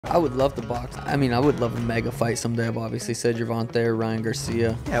I would love to box. I mean, I would love a mega fight someday. I've obviously said Gervonta or Ryan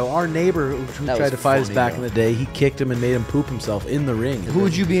Garcia. Yeah, well, our neighbor who tried to fight us back in the day, he kicked him and made him poop himself in the ring. Who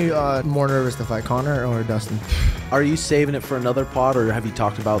would you be more nervous to fight, Connor or Dustin? Are you saving it for another pod, or have you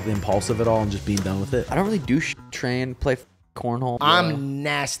talked about the impulsive at all and just being done with it? I don't really do train, play cornhole. I'm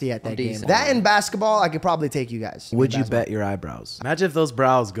nasty at that game. decent. That and basketball, I could probably take you guys. Would you bet your eyebrows? Imagine if those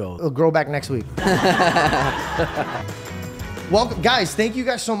brows go. It'll grow back next week. Welcome, guys. Thank you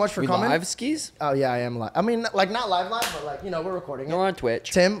guys so much for coming. Live skis? Oh yeah, I am live. I mean, like not live, but like we're recording it. We're on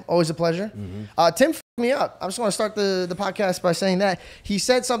Twitch. Tim, always a pleasure. Tim f***ed me up. I just want to start the podcast by saying that he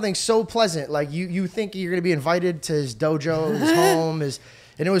said something so pleasant. Like you think you're gonna be invited to his dojo, his home,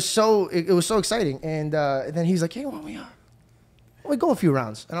 and it was so exciting. And then he's like, hey, why don't we go a few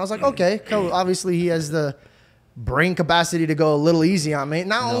rounds? And I was like, okay, cool. Obviously he has the brain capacity to go a little easy on me.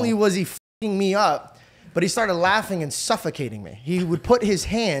 Not only was he f***ing me up, but he started laughing and suffocating me. He would put his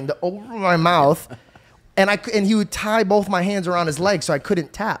hand over my mouth, and he would tie both my hands around his legs so I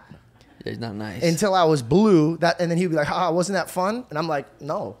couldn't tap. Yeah, he's not nice. Until I was blue, and then he'd be like, wasn't that fun? And I'm like,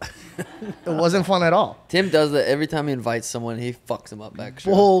 no, it wasn't fun at all. Tim does that every time he invites someone. He fucks him up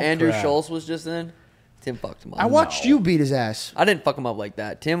extra. Andrew Schultz was just in. Tim fucked him up. I watched you beat his ass. I didn't fuck him up like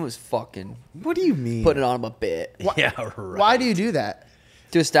that. Tim was fucking. What do you mean? Putting it on him a bit. Yeah, right. Why do you do that?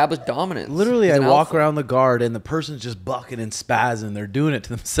 To establish dominance. Literally, I walk around the guard and the person's just bucking and spazzing. They're doing it to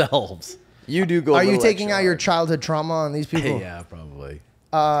themselves. You do go. Are you taking out your childhood trauma on these people? Yeah, probably.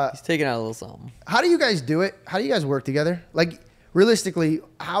 He's taking out a little something. How do you guys do it? How do you guys work together? Like, realistically,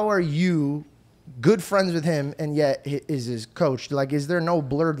 how are you good friends with him and yet is his coach? Like, is there no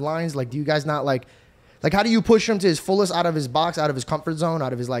blurred lines? Like, do you guys not like how do you push him to his fullest out of his box, out of his comfort zone,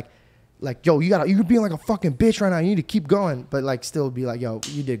 out of his like, yo, you're being like a fucking bitch right now. You need to keep going, but like still be like, yo,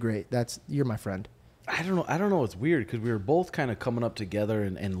 you did great. You're my friend. I don't know. It's weird because we were both kind of coming up together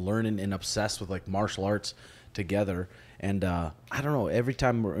and learning and obsessed with like martial arts together. And I don't know. Every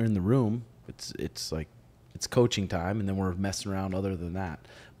time we're in the room, it's like it's coaching time, and then we're messing around. Other than that,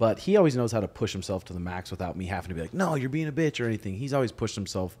 but he always knows how to push himself to the max without me having to be like, no, you're being a bitch or anything. He's always pushed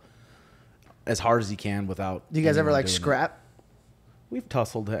himself as hard as he can without. Do you guys ever like scrap? We've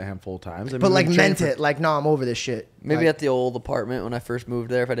tussled a handful of times. But like meant it. Like, no, I'm over this shit. Maybe like, at the old apartment when I first moved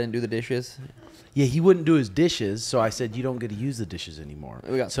there, if I didn't do the dishes. Yeah, he wouldn't do his dishes, so I said, you don't get to use the dishes anymore.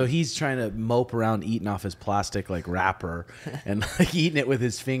 So he's trying to mope around eating off his plastic like wrapper and like eating it with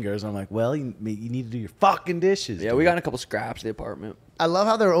his fingers. I'm like, well, you need to do your fucking dishes. Yeah, dude. we got in a couple scraps in the apartment. I love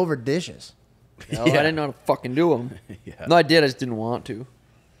how they're over dishes. No, yeah. I didn't know how to fucking do them. Yeah. No, I did. I just didn't want to.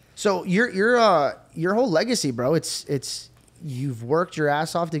 So your whole legacy, bro, it's you've worked your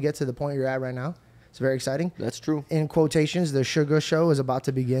ass off to get to the point you're at right now. It's very exciting. That's true. In quotations, the Sugar Show is about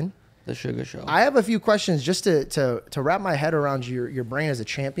to begin. The Sugar Show. I have a few questions just to wrap my head around your brain as a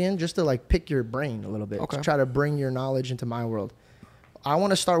champion, just to like pick your brain a little bit. Okay. To try to bring your knowledge into my world. I want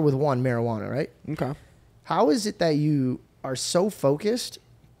to start with marijuana, right? Okay. How is it that you are so focused,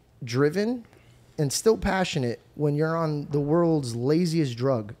 driven, and still passionate when you're on the world's laziest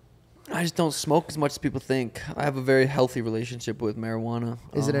drug? I just don't smoke as much as people think. I have a very healthy relationship with marijuana.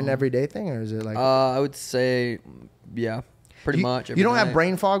 Is it an everyday thing, or is it like? I would say, yeah, pretty much. You don't have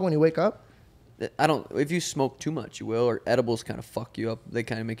brain fog when you wake up? I don't. If you smoke too much, you will. Or edibles kind of fuck you up. They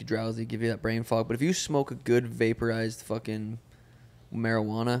kind of make you drowsy, give you that brain fog. But if you smoke a good vaporized fucking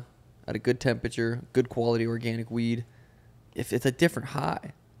marijuana at a good temperature, good quality organic weed, if it's a different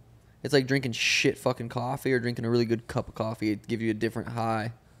high. It's like drinking shit fucking coffee or drinking a really good cup of coffee. It gives you a different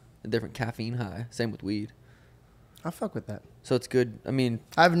high. A different caffeine high. Same with weed. I fuck with that. So it's good. I mean,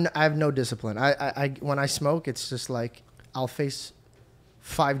 I have no discipline. I when I smoke, it's just like I'll face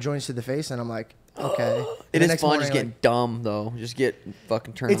 5 joints to the face, and I'm like, okay. It is fun just getting dumb though. Just get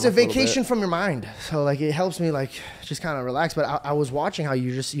fucking turned. It's a vacation from your mind. So like it helps me like just kind of relax. But I was watching how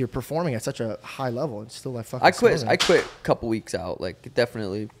you're performing at such a high level, and still like fucking. I quit a couple weeks out. Like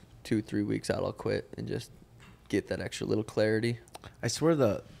definitely 2-3 weeks out, I'll quit and just get that extra little clarity. I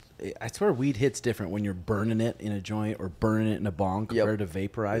swear weed hits different when you're burning it in a joint or burning it in a bong compared to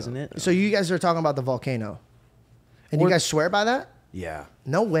vaporizing it. So you guys are talking about the volcano. And you guys swear by that? Yeah.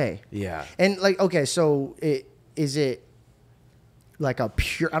 No way. Yeah. And like, okay, so is it like a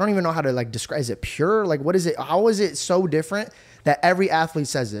pure, I don't even know how to like describe, is it pure? Like what is it? How is it so different that every athlete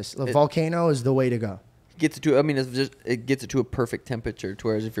says this? The volcano is the way to go. Gets it to, I mean, it gets it to a perfect temperature. To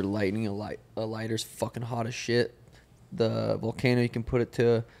whereas if you're lighting a lighter's fucking hot as shit. The volcano, you can put it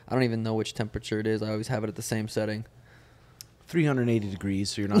to, I don't even know which temperature it is. I always have it at the same setting. 380 degrees,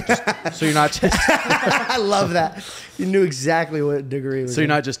 so you're not just I love that. You knew exactly what degree it was. So you're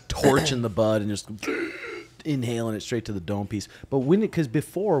not just torching the bud and just inhaling it straight to the dome piece. But because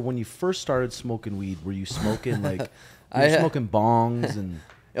before, when you first started smoking weed, were you smoking like smoking bongs and?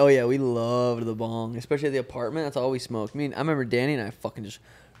 Oh yeah, we loved the bong, especially at the apartment. That's all we smoked. I mean, I remember Danny and I fucking just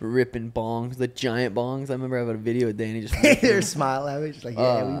ripping bongs, the giant bongs. I remember having a video of Danny just. They're smiling at me, just like,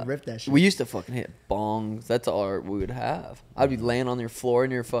 yeah, we ripped that shit. We used to fucking hit bongs. That's all we would have. I'd be laying on your floor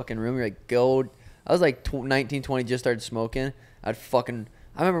in your fucking room. You're like, go. I was like 19, 20, just started smoking. I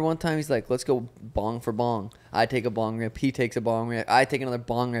remember one time he's like, let's go bong for bong. I take a bong rip. He takes a bong rip. I take another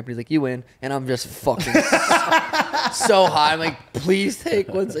bong rip. He's like, you win. And I'm just fucking so high. I'm like, please take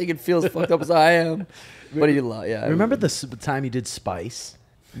one so you can feel as fucked up as I am. But he yeah. Remember the time you did spice?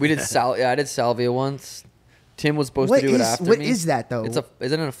 We did I did Salvia once. Tim was supposed to do it after me. What is that though?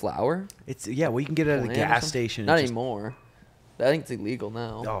 Isn't it a flower? Well, you can get it at a gas station. Not anymore. I think it's illegal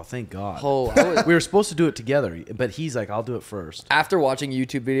now. Oh, thank God. Oh, we were supposed to do it together, but he's like, I'll do it first. After watching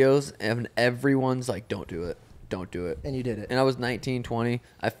YouTube videos, and everyone's like, don't do it. Don't do it. And you did it. And I was 19, 20.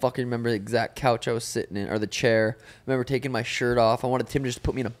 I fucking remember the exact couch I was sitting in, or the chair. I remember taking my shirt off. I wanted Tim to just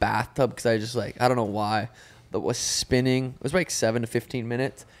put me in a bathtub because I just like, I don't know why. But was spinning. It was like 7 to 15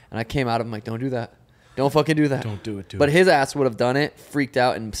 minutes. And I came out of him like, don't do that. Don't fucking do that. Don't do it. But his ass would have done it, freaked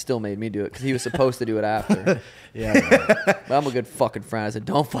out, and still made me do it because he was supposed to do it after. Yeah. Right. But I'm a good fucking friend. I said,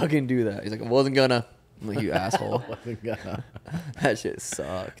 don't fucking do that. He's like, I wasn't gonna. I'm like, you asshole. Wasn't gonna. That shit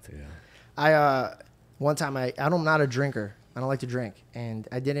sucked. Yeah. One time I'm not a drinker. I don't like to drink, and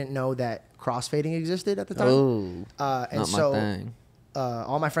I didn't know that crossfading existed at the time. Oh, and not so my thing.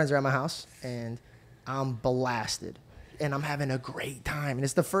 All my friends are at my house, and I'm blasted. And I'm having a great time. And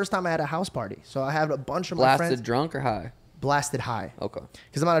it's the first time I had a house party. So I have a bunch of my friends. Blasted drunk or high? Blasted high. Okay.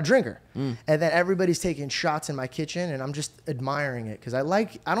 Because I'm not a drinker. And then everybody's taking shots in my kitchen, and I'm just admiring it. Because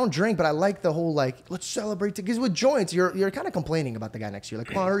I don't drink, but I like the whole, like, let's celebrate. Because with joints, you're kind of complaining about the guy next to you. Like,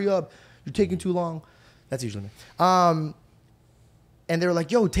 come on, hurry up. You're taking too long. That's usually me. And they were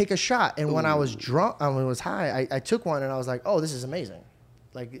like, yo, take a shot. And when I was drunk, when I was high, I took one, and I was like, oh, this is amazing.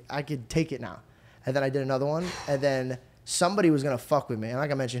 Like, I could take it now. And then I did another one, and then somebody was going to fuck with me. And I'm not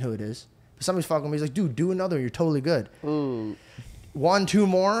going to mention who it is. But somebody's fucking with me. He's like, dude, do another. You're totally good. Ooh. 1, 2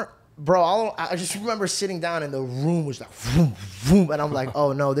 more. Bro, I just remember sitting down and the room was like, vroom, vroom, and I'm like,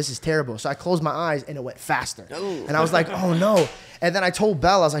 oh no, this is terrible. So I closed my eyes and it went faster. Ooh. And I was like, oh no. And then I told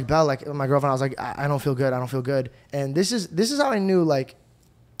Belle, I was like, Belle, like my girlfriend, I was like, I don't feel good. I don't feel good. And this is how I knew, like,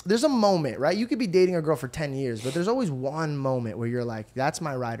 there's a moment, right? You could be dating a girl for 10 years, but there's always one moment where you're like, that's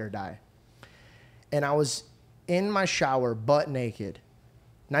my ride or die. And I was in my shower, butt naked.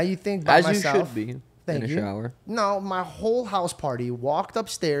 Now you think by myself. As you should be. Thank in a you. shower. No, my whole house party walked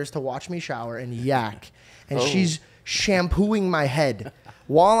upstairs to watch me shower and yak. And she's shampooing my head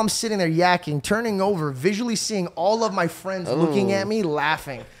while I'm sitting there yakking, turning over, visually seeing all of my friends looking at me,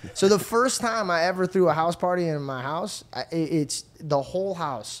 laughing. So the first time I ever threw a house party in my house, it's the whole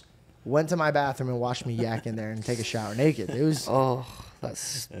house went to my bathroom and watched me yak in there and take a shower naked. It was... Oh,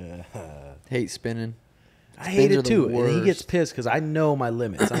 that's... hate spinning. I hate it too. And he worst. gets pissed because I know my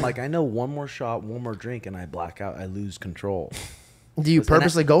limits. I'm like, I know one more shot, one more drink, and I black out. I lose control. Do you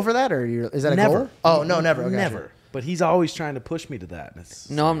purposely go for that, or is that a Never. goal? Oh, no, never. Okay, Never. sure. But he's always trying to push me to that. And it's,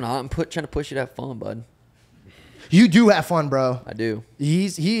 No, I'm not. I'm trying to push you to have fun, bud. You do have fun, bro. I do. He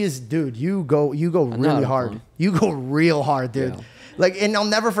is, dude. You go really hard. fun. You go real hard, dude. Yeah. Like, and I'll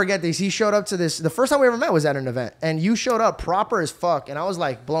never forget this. He showed up to this. The first time we ever met was at an event, and you showed up proper as fuck, and I was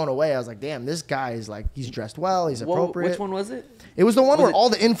like blown away. I was like, damn, this guy is like, he's dressed well, he's appropriate. Which one was it? It was the one Was where it- all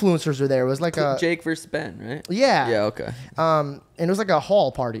the influencers were there. It was like a Jake versus Ben, right? yeah, Yeah. Okay. and it was like a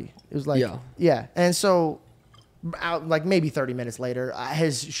hall party. It was like Yeah. and so. Out like maybe 30 minutes later,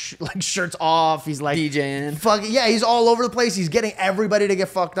 his shirt's off. He's like DJing. Fuck yeah, he's all over the place. He's getting everybody to get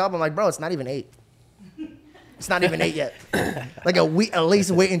fucked up. I'm like, bro, it's not even 8. It's not even 8 yet. Like a week, at least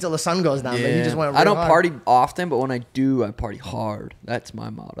wait until the sun goes down. But he just went. I don't real hard. party often, but when I do, I party hard. That's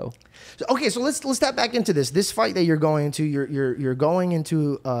my motto. So, okay, so let's tap back into this. This fight that you're going into, you're going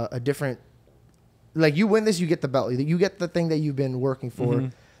into a different. Like you win this, you get the belt. You get the thing that you've been working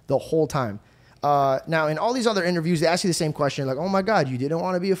for the whole time. Now, in all these other interviews, they ask you the same question, like, oh my God, you didn't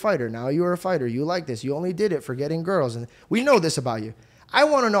want to be a fighter. Now you're a fighter. You like this. You only did it for getting girls. And we know this about you. I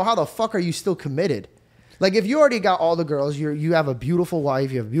want to know, how the fuck are you still committed? Like, if you already got all the girls, you have a beautiful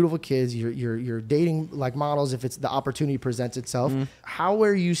wife, you have beautiful kids, you're dating like models if it's the opportunity presents itself. How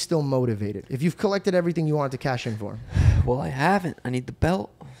are you still motivated? If you've collected everything you wanted to cash in for? Well, I haven't. I need the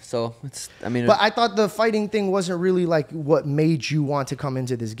belt. So it's. I mean. But I thought the fighting thing wasn't really like what made you want to come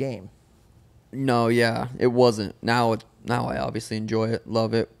into this game. No, yeah, it wasn't. Now I obviously enjoy it,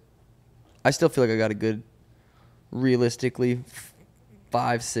 love it. I still feel like I got a good, realistically,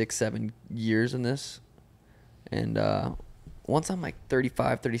 5, 6, 7 years in this. And once I'm like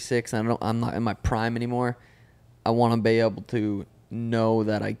 35, 36, and I'm not in my prime anymore, I want to be able to know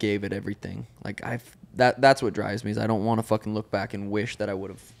that I gave it everything. Like that's what drives me. Is I don't want to fucking look back and wish that I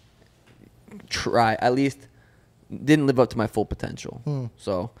would have tried, at least didn't live up to my full potential.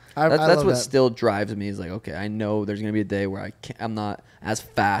 So that's what still drives me. Is like, okay, I know there's gonna be a day where I'm not as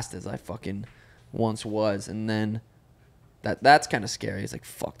fast as I fucking once was, and then that's kind of scary. It's like,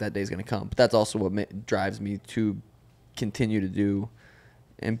 fuck, that day's gonna come. But that's also what drives me to continue to do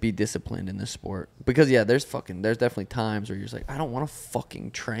and be disciplined in this sport. Because there's definitely times where you're just like, I don't want to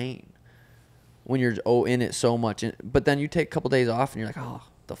fucking train when you're in it so much. But then you take a couple days off and you're like, oh,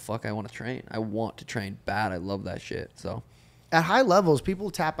 the fuck, I want to train. I want to train bad. I love that shit. So at high levels, people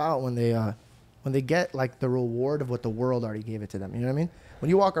tap out when they get like the reward of what the world already gave it to them. You know what I mean? When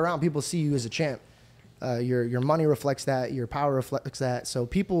you walk around, people see you as a champ. Your money reflects that. Your power reflects that. So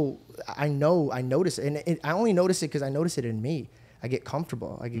people, I notice it. And I only notice it because I notice it in me. I get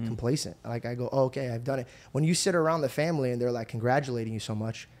comfortable. I get complacent. Like I go, oh, okay, I've done it. When you sit around the family and they're like congratulating you so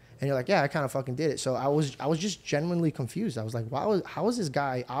much, and you're like, yeah, I kind of fucking did it. So I was just genuinely confused. I was like, wow, how is this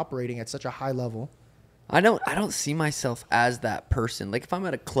guy operating at such a high level? I don't see myself as that person. Like if I'm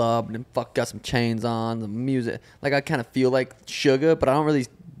at a club and got some chains on, the music, like I kind of feel like Sugar, but I don't really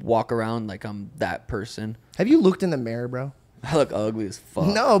walk around like I'm that person. Have you looked in the mirror, bro? I look ugly as fuck.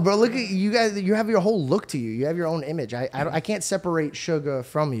 No, bro. Look at you guys. You have your whole look to you. You have your own image. I can't separate Sugar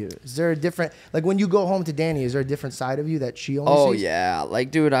from you. Is there a different, like when you go home to Danny, is there a different side of you that she only sees? Oh yeah,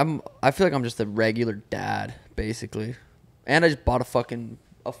 like dude, I feel like I'm just a regular dad basically, and I just bought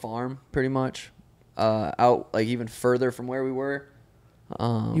a farm pretty much, out like even further from where we were.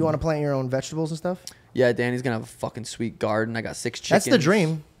 You want to plant your own vegetables and stuff? Yeah, Danny's gonna have a fucking sweet garden. I got 6 chickens. That's the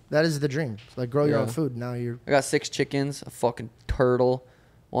dream. That is the dream. Like grow your own food. Now I got 6 chickens, a fucking turtle.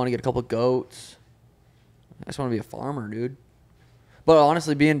 Want to get a couple of goats. I just want to be a farmer, dude. But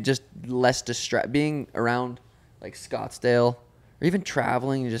honestly, being just less being around like Scottsdale or even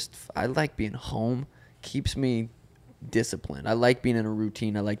traveling, I like being home. Keeps me disciplined. I like being in a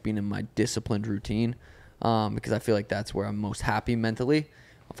routine. I like being in my disciplined routine, because I feel like that's where I'm most happy mentally.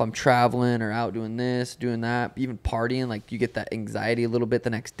 If I'm traveling or out doing this, doing that, even partying, like you get that anxiety a little bit the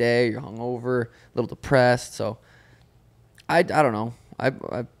next day. You're hungover, a little depressed. So I don't know.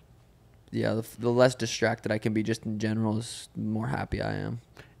 The less distracted I can be just in general is the more happy I am.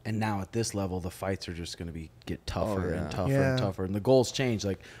 And now at this level, the fights are just going to get tougher and tougher Yeah. and tougher. And the goals change.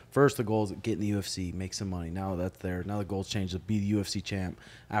 Like first the goal is get in the UFC, make some money. Now that's there. Now the goals change to be the UFC champ.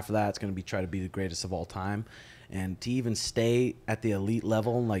 After that, it's going to be try to be the greatest of all time. And to even stay at the elite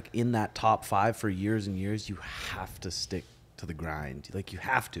level, like in that top 5 for years and years, you have to stick to the grind. Like you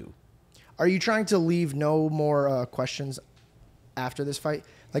have to. Are you trying to leave no more questions after this fight?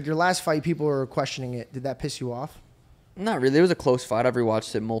 Like your last fight, people were questioning it. Did that piss you off? Not really. It was a close fight. I've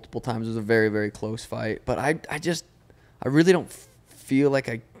rewatched it multiple times. It was a very, very close fight. But I really don't feel like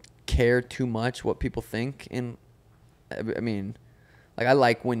I care too much what people think. And I mean, like I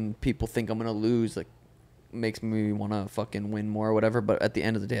like when people think I'm gonna lose. Like makes me want to fucking win more or whatever. But at the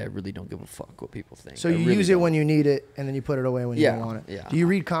end of the day, I really don't give a fuck what people think. So you use it when you need it, and then you put it away when you don't want it. Yeah. Do you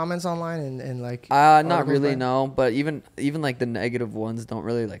read comments online and like? Not really, no. But even like the negative ones don't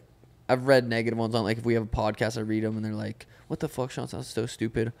really like. I've read negative ones on like if we have a podcast, I read them and they're like, "What the fuck, Sean sounds so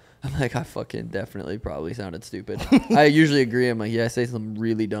stupid." I'm like, I fucking definitely probably sounded stupid. I usually agree. I'm like, yeah, I say some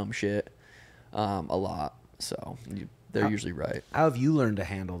really dumb shit, a lot. So they're usually right. How have you learned to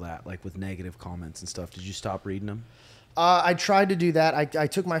handle that, like with negative comments and stuff? Did you stop reading them? I tried to do that. I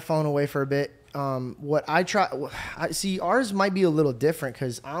took my phone away for a bit. What I see, ours might be a little different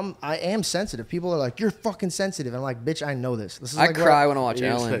because I am sensitive. People are like, "You're fucking sensitive." I'm like, "Bitch, I know this." This is I like cry when I watch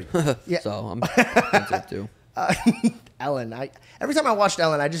You're Ellen. Yeah. So I'm sensitive too. Ellen. Every time I watched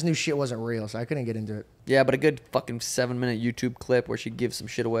Ellen, I just knew shit wasn't real, so I couldn't get into it. Yeah, but a good fucking 7-minute YouTube clip where she gives some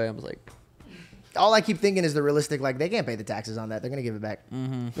shit away. I was like, All I keep thinking is the realistic, like, they can't pay the taxes on that. They're going to give it back.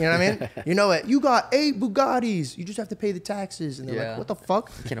 Mm-hmm. You know what I mean? You know it. You got 8 Bugattis. You just have to pay the taxes. And they're like, what the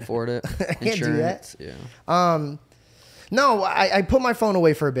fuck? Can't afford it. I can't do that. Yeah. No, I put my phone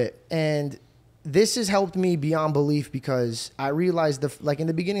away for a bit. And this has helped me beyond belief because I realized, like, in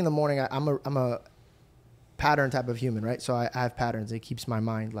the beginning of the morning, I'm a pattern type of human, right? So I have patterns. It keeps my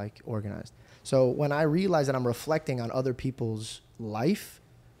mind, like, organized. So when I realize that I'm reflecting on other people's life,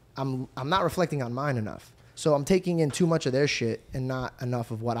 I'm not reflecting on mine enough. So I'm taking in too much of their shit and not enough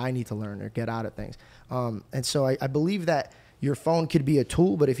of what I need to learn or get out of things. And so I believe that your phone could be a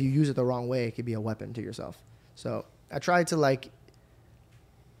tool, but if you use it the wrong way, it could be a weapon to yourself. So I try to, like,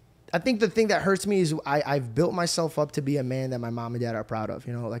 I think the thing that hurts me is I've built myself up to be a man that my mom and dad are proud of,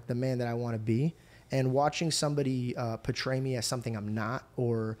 you know, like the man that I want to be. and watching somebody portray me as something I'm not,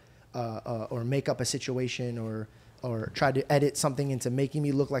 or make up a situation, or try to edit something into making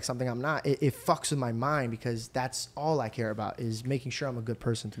me look like something I'm not, it fucks with my mind, because that's all I care about, is making sure I'm a good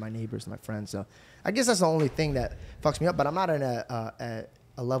person to my neighbors and my friends. So I guess that's the only thing that fucks me up, but I'm not in a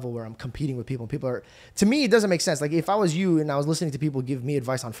level where I'm competing with people. People are, to me, it doesn't make sense. Like if I was you and I was listening to people give me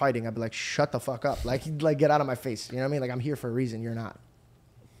advice on fighting, I'd be like, shut the fuck up. Like get out of my face. You know what I mean? Like I'm here for a reason. You're not.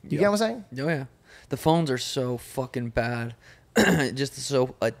 You get what I'm saying? Oh yeah. The phones are so fucking bad. Just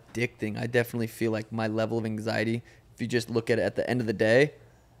so addicting. I definitely feel like my level of anxiety, if you just look at it at the end of the day,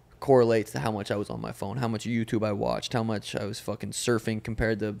 correlates to how much I was on my phone, how much YouTube I watched, how much I was fucking surfing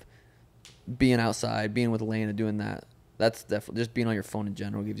compared to being outside, being with Elena, doing that. That's definitely, just being on your phone in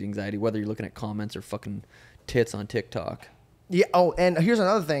general gives you anxiety, whether you're looking at comments or fucking tits on TikTok. Yeah. Oh, and here's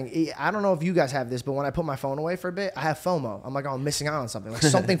another thing. I don't know if you guys have this, but when I put my phone away for a bit, I have FOMO. I'm like, oh, I'm missing out on something. Like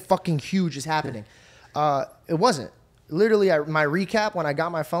something fucking huge is happening. It wasn't. Literally, my recap, when I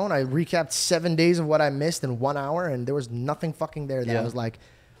got my phone, I recapped 7 days of what I missed in 1 hour, and there was nothing fucking there that I was like,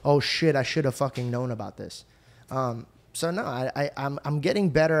 oh shit, I should have fucking known about this. So no, I'm getting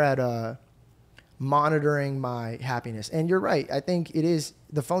better at monitoring my happiness. And you're right. I think it is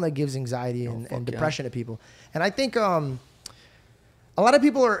the phone that gives anxiety and depression to people. And I think a lot of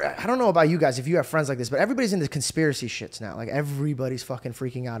people are, I don't know about you guys if you have friends like this, but everybody's into conspiracy shits now. Like everybody's fucking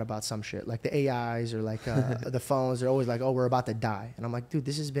freaking out about some shit. Like the AIs or like the phones, they're always like, oh, we're about to die. And I'm like, dude,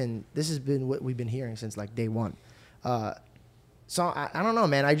 this has been what we've been hearing since like day one. So I don't know,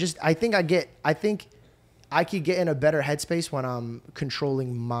 man. I think I could get in a better headspace when I'm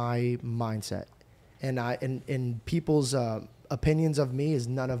controlling my mindset. And people's opinions of me is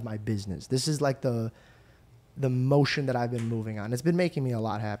none of my business. This is like the motion that I've been moving on. It's been making me a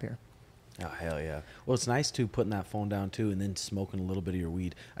lot happier. Oh, hell yeah. Well, it's nice too, putting that phone down too, and then smoking a little bit of your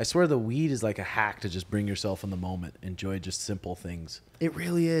weed. I swear the weed is like a hack to just bring yourself in the moment. Enjoy just simple things. It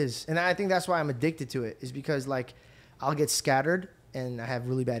really is. And I think that's why I'm addicted to it, is because like I'll get scattered and I have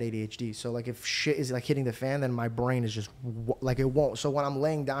really bad ADHD. So like if shit is like hitting the fan, then my brain is just like it won't. So when I'm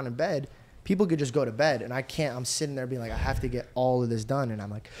laying down in bed, people could just go to bed and I can't. I'm sitting there being like, I have to get all of this done. And I'm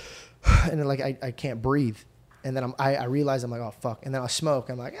like, and then like I can't breathe. And then I realize I'm like, oh, fuck. And then I'll smoke.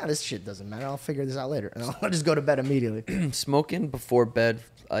 I'm like, this shit doesn't matter. I'll figure this out later. And I'll just go to bed immediately. Smoking before bed,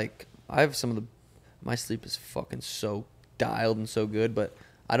 like, I have my sleep is fucking so dialed and so good, but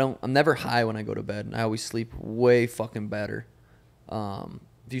I'm never high when I go to bed. And I always sleep way fucking better.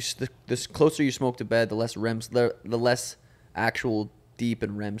 The closer you smoke to bed, the less the less actual deep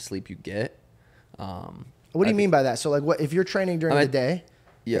and REM sleep you get. What do you mean by that? So, like, what if you're training during the day?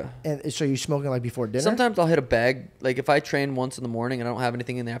 Yeah. And so you're smoking like before dinner? Sometimes I'll hit a bag. Like if I train once in the morning and I don't have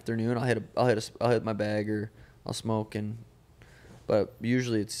anything in the afternoon, I'll hit my bag or I'll smoke. But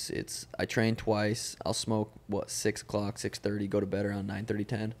usually it's I train twice. I'll smoke 6 o'clock, 6:30, go to bed around 9:30,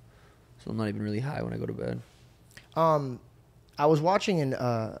 10. So I'm not even really high when I go to bed. I was watching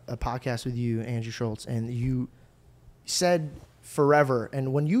a podcast with you, Andrew Schultz, and you said forever.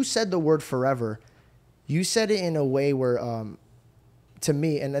 And when you said the word forever, you said it in a way where to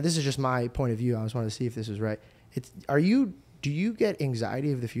me, and this is just my point of view, I just wanted to see if this was right. Do you get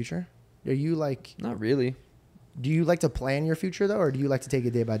anxiety of the future? Are you like... Not really. Do you like to plan your future, though, or do you like to take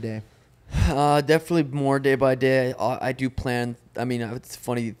it day by day? Definitely more day by day. I do plan. I mean, it's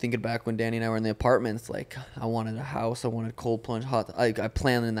funny thinking back when Danny and I were in the apartments, like I wanted a house, I wanted cold plunge, hot. I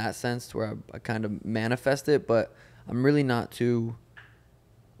plan in that sense to where I kind of manifest it, but I'm really not too...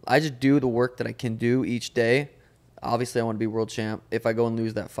 I just do the work that I can do each day. Obviously, I want to be world champ. If I go and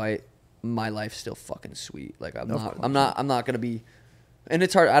lose that fight, my life's still fucking sweet. Like I'm not gonna be, and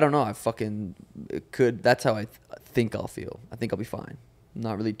it's hard. I don't know. It could. That's how I think I'll feel. I think I'll be fine. I'm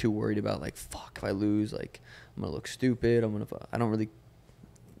not really too worried about like, fuck, if I lose, like I'm gonna look stupid. I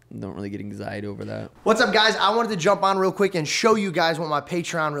don't really get anxiety over that. What's up, guys? I wanted to jump on real quick and show you guys what my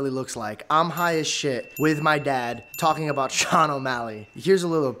Patreon really looks like. I'm high as shit with my dad talking about Sean O'Malley. Here's a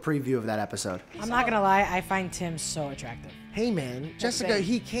little preview of that episode. I'm not gonna lie, I find Tim so attractive. Hey, man, Jessica,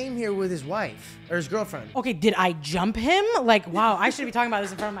 he came here with his wife, or his girlfriend. Okay, did I jump him? Like, wow, I should be talking about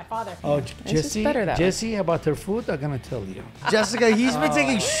this in front of my father. Oh, Jesse, about her food, I'm gonna tell you. Jessica, he's been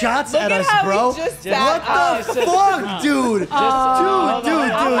taking shots at us, bro. What the fuck, dude? Dude.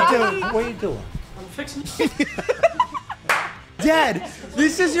 What are you doing? I'm fixing Dad,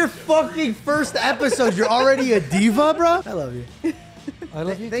 this is your fucking first episode. You're already a diva, bro? I love you. I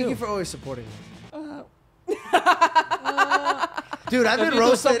love you Thank too. you for always supporting me. Dude, I've been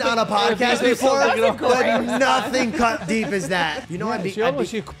roasted on a podcast before, but nothing cut deep as that. You know,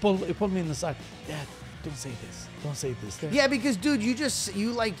 She pulled me in the side. Dad, don't say this. Don't say this. There. Yeah, because dude, you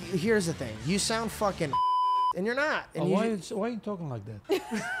like. Here's the thing. You sound fucking, and you're not. And Why are you talking like that?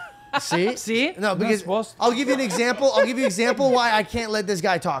 see? See? No, because supposed to. I'll give you an example. I'll give you an example why I can't let this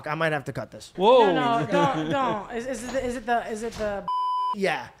guy talk. I might have to cut this. Whoa. No, don't. Is it the?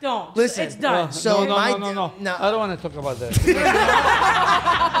 Yeah. Don't. Listen. It's done. So no. my- No. no. I don't want to talk about that.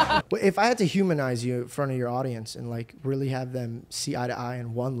 If I had to humanize you in front of your audience and like really have them see eye to eye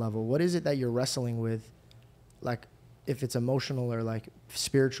on one level, what is it that you're wrestling with? Like, if it's emotional or like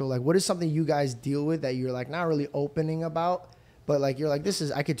spiritual, like what is something you guys deal with that you're like not really opening about, but like you're like,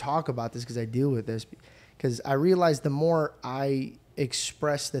 I could talk about this because I deal with this. Because I realize the more I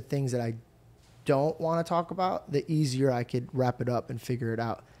express the things that I don't want to talk about, the easier I could wrap it up and figure it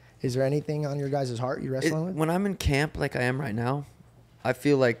out. Is there anything on your guys' heart you're wrestling with? When I'm in camp like I am right now, I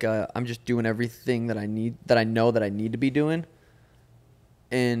feel like I'm just doing everything that I know that I need to be doing,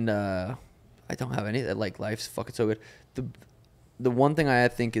 and I don't have any. Like, life's fucking so good. The one thing I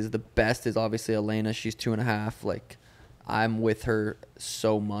think is the best is obviously Elena. She's 2.5. Like, I'm with her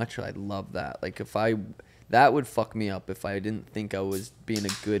so much. I love that. Like, that would fuck me up if I didn't think I was being a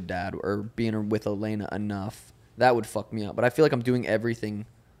good dad or being with Elena enough. That would fuck me up. But I feel like I'm doing everything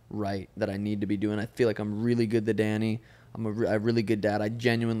right that I need to be doing. I feel like I'm really good to Danny. I'm a really good dad. I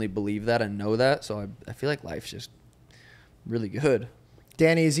genuinely believe that. I know that. So I feel like life's just really good.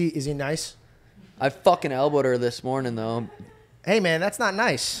 Danny, is he nice? I fucking elbowed her this morning, though. Hey, man, that's not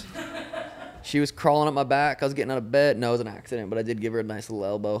nice. She was crawling up my back. I was getting out of bed. No, it was an accident, but I did give her a nice little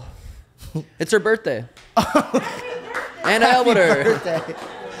elbow. It's her birthday. And I elbowed her. Birthday.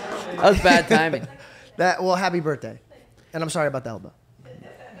 That was bad timing. Well, happy birthday. And I'm sorry about the elbow.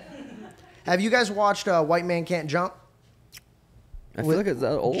 Have you guys watched White Man Can't Jump? I feel like it's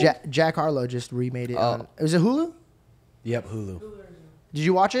that old. Jack Harlow just remade it. Oh. Was it Hulu? Yep, Hulu. Did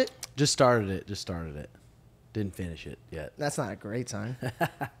you watch it? Just started it. Didn't finish it yet. That's not a great sign.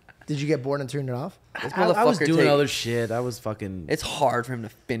 Did you get bored and turned it off? This I was motherfucker doing other shit. I was fucking. It's hard for him to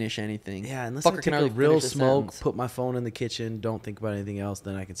finish anything. Yeah, unless Fucker I can take a hardly real finish a smoke, sentence. put my phone in the kitchen, don't think about anything else,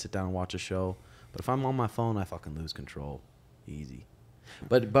 then I can sit down and watch a show. But if I'm on my phone, I fucking lose control. Easy.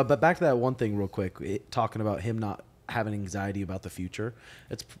 But back to that one thing real quick, talking about him not having anxiety about the future.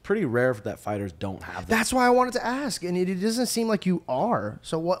 It's pretty rare that fighters don't have that. That's why I wanted to ask, and it doesn't seem like you are.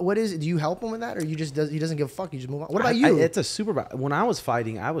 So what is it? Do you help him with that, or he doesn't give a fuck? You just move on. What about you? It's a super bad. When I was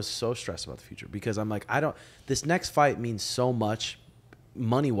fighting, I was so stressed about the future because I'm like, this next fight means so much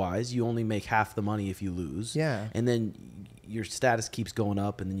money wise. You only make half the money if you lose. Yeah. And then your status keeps going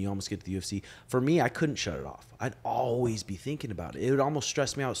up, and then you almost get to the UFC. For me, I couldn't shut it off. I'd always be thinking about it. It would almost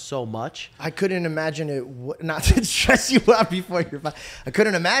stress me out so much. I couldn't imagine it not to stress you out before your fight. I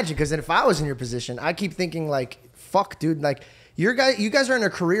couldn't imagine, because then if I was in your position, I keep thinking like, fuck, dude, like you guys are in a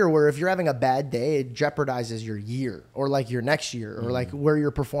career where if you're having a bad day, it jeopardizes your year or like your next year or like where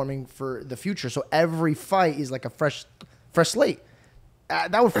you're performing for the future. So every fight is like a fresh slate.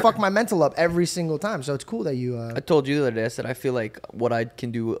 That would fuck my mental up every single time. So it's cool that you. I told you the other day, I said I feel like what I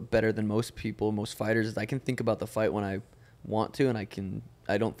can do better than most people, most fighters, is I can think about the fight when I want to, and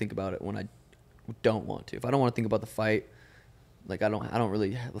I don't think about it when I don't want to. If I don't want to think about the fight, like I don't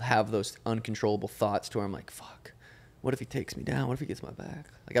really have those uncontrollable thoughts to where I'm like, fuck, what if he takes me down? What if he gets my back?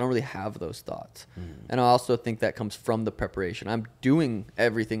 Like I don't really have those thoughts. And I also think that comes from the preparation. I'm doing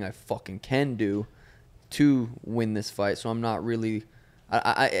everything I fucking can do to win this fight, so I'm not really.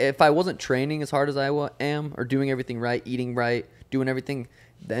 If I wasn't training as hard as I am, or doing everything right, eating right, doing everything,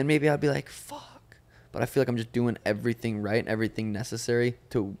 then maybe I'd be like, fuck. But I feel like I'm just doing everything right and everything necessary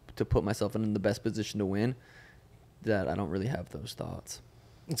to put myself in the best position to win, that I don't really have those thoughts.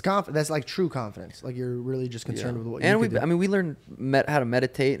 It's confidence. That's like true confidence. Like you're really just concerned with what you and can do. I mean, we learned how to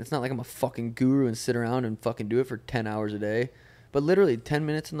meditate. It's not like I'm a fucking guru and sit around and fucking do it for 10 hours a day. But literally 10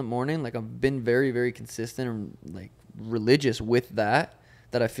 minutes in the morning, like I've been very, very consistent and like religious with that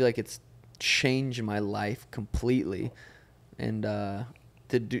I feel like it's changed my life completely. And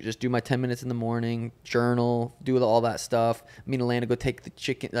just do my 10 minutes in the morning, journal, do all that stuff. Me and Alana go take the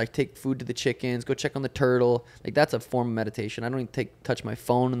chicken, like take food to the chickens, go check on the turtle. Like that's a form of meditation. I don't even touch my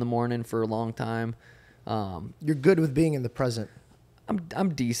phone in the morning for a long time. You're good with being in the present. I'm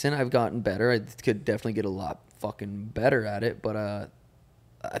decent. I've gotten better. I could definitely get a lot fucking better at it, but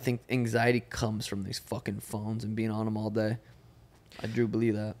I think anxiety comes from these fucking phones and being on them all day. I do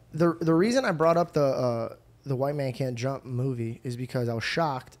believe that. The reason I brought up the White Man Can't Jump movie is because I was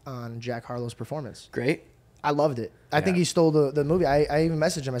shocked on Jack Harlow's performance. Great. I loved it. I think he stole the movie. I even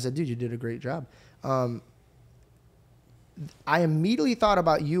messaged him. I said, dude, you did a great job. I immediately thought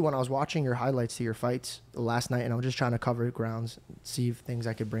about you when I was watching your highlights to your fights last night, and I was just trying to cover grounds, see if things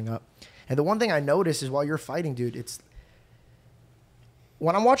I could bring up. And the one thing I notice is while you're fighting, dude, it's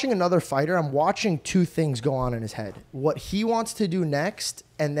when I'm watching another fighter, I'm watching two things go on in his head. What he wants to do next,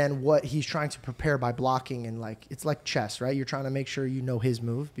 and then what he's trying to prepare by blocking. And like, it's like chess, right? You're trying to make sure you know his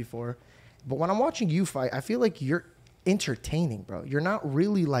move before. But when I'm watching you fight, I feel like you're entertaining, bro. You're not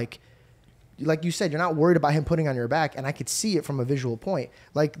really like you said, you're not worried about him putting on your back. And I could see it from a visual point.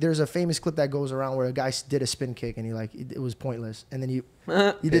 Like there's a famous clip that goes around where a guy did a spin kick and it was pointless. And then you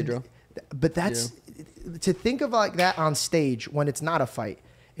did. But that's to think of like that on stage when it's not a fight.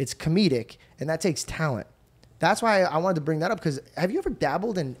 It's comedic, and that takes talent. That's why I wanted to bring that up, because have you ever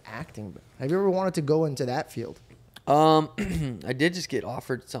dabbled in acting? Have you ever wanted to go into that field? I did just get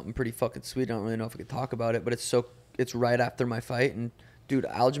offered something pretty fucking sweet. I don't really know if I could talk about it, but it's right after my fight. And dude,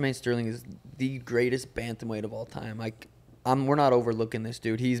 Aljamain Sterling is the greatest bantamweight of all time. We're not overlooking this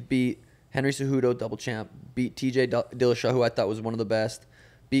dude. He's beat Henry Cejudo, double champ, beat TJ Dillashaw, who I thought was one of the best,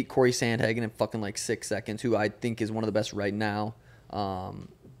 beat Corey Sandhagen in fucking like 6 seconds, who I think is one of the best right now.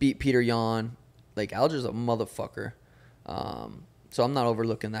 Beat Peter Yan. Like, Alger's a motherfucker. So I'm not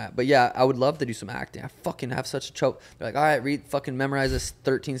overlooking that. But yeah, I would love to do some acting. I fucking have such a choke. They're like, all right, memorize this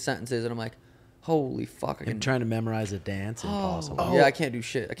 13 sentences. And I'm like, holy fuck. I'm trying to memorize a dance. Impossible. Yeah, I can't do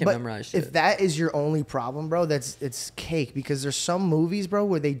shit. I can't memorize shit. If that is your only problem, bro, it's cake. Because there's some movies, bro,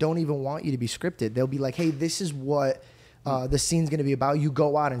 where they don't even want you to be scripted. They'll be like, hey, this is what the scene's going to be about. You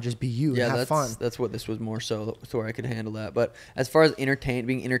go out and just be you and have fun. That's what this was more so where I could handle that. But as far as being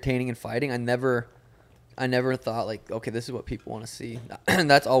entertaining and fighting, I never thought like, okay, this is what people want to see. And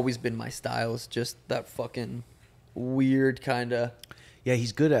that's always been my style. It's just that fucking weird kind of. Yeah,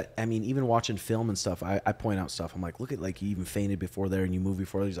 he's good at, I mean, even watching film and stuff, I point out stuff. I'm like, look at, like, he even fainted before there and you moved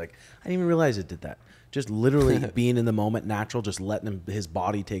before there. He's like, I didn't even realize it did that. Just literally being in the moment, natural, just letting his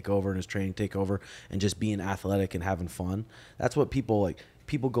body take over and his training take over and just being athletic and having fun. That's what people, like,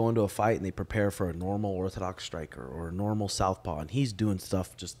 people go into a fight and they prepare for a normal orthodox striker or a normal southpaw. And he's doing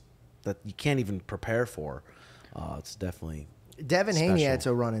stuff just that you can't even prepare for. It's definitely... Devin Haney had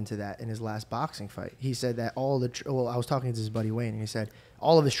to run into that in his last boxing fight. He said that I was talking to his buddy Wayne, and he said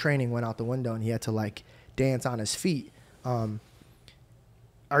all of his training went out the window, and he had to like dance on his feet.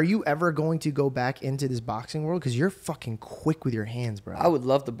 Are you ever going to go back into this boxing world? Because you're fucking quick with your hands, bro. I would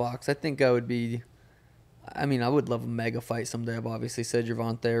love to box. I think I would be. I mean, I would love a mega fight someday. I've obviously said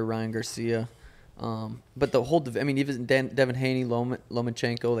Gervonta or Ryan Garcia. But the whole, I mean, even Devin Haney,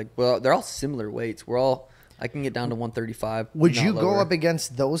 Lomachenko, like, well, they're all similar weights. I can get down to 135. Would you go up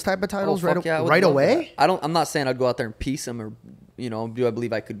against those type of titles right right away? I'm not saying I'd go out there and piece them or, do I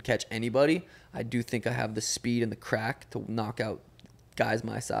believe I could catch anybody? I do think I have the speed and the crack to knock out guys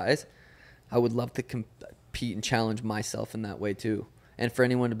my size. I would love to compete and challenge myself in that way too. And for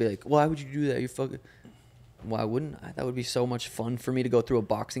anyone to be like, why would you do that? You fucking... Why wouldn't I? That would be so much fun for me to go through a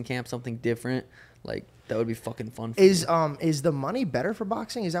boxing camp, something different. Like, that would be fucking fun for me. Is the money better for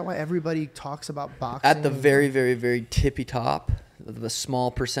boxing? Is that why everybody talks about boxing? At the very, very, very tippy top, the small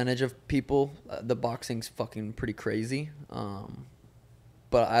percentage of people, the boxing's fucking pretty crazy.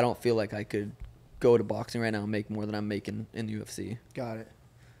 But I don't feel like I could go to boxing right now and make more than I'm making in the UFC. Got it.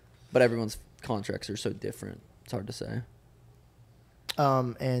 But everyone's contracts are so different. It's hard to say.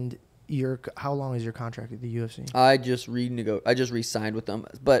 And how long is your contract at the UFC? I just re-signed with them,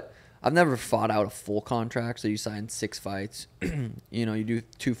 but I've never fought out a full contract. So you sign 6 fights, you do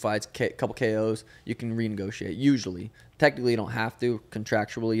 2 fights, couple KOs. You can renegotiate. Usually, technically, you don't have to.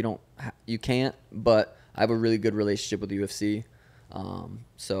 Contractually, you can't. But I have a really good relationship with the UFC,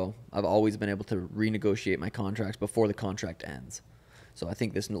 so I've always been able to renegotiate my contracts before the contract ends. So I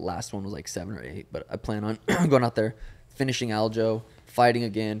think this last one was like 7 or 8. But I plan on going out there, finishing Aljo, fighting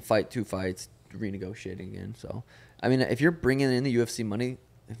again, fight 2 fights, renegotiating again. So I mean, if you're bringing in the UFC money.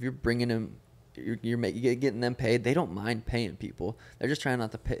 If you're bringing them, you're getting them paid. They don't mind paying people. They're just trying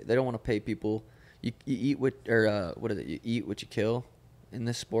not to pay. They don't want to pay people. You eat what is it? You eat what you kill in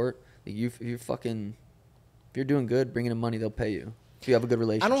this sport. If you're doing good, bringing them money, they'll pay you. If you have a good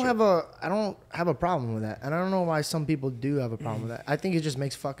relationship. I don't have a problem with that, and I don't know why some people do have a problem with that. I think it just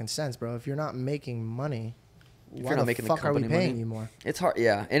makes fucking sense, bro. If you're not making money, why the fuck are we paying you more? It's hard,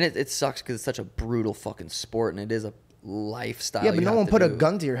 yeah, and it sucks because it's such a brutal fucking sport, and it is a lifestyle. Yeah, but no one put a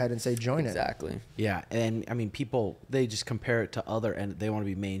gun to your head and say join it. Exactly. Yeah, and I mean, people, they just compare it to other, and they want to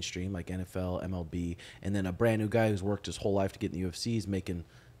be mainstream like NFL, MLB, and then a brand new guy who's worked his whole life to get in the UFC is making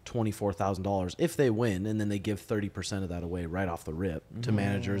 $24,000 if they win, and then they give 30% of that away right off the rip to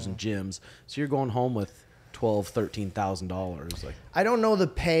managers and gyms. So you're going home with $12,000-$13,000. Like, I don't know the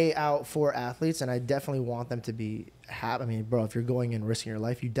payout for athletes, and I definitely want them to be happy. I mean, bro, if you're going and risking your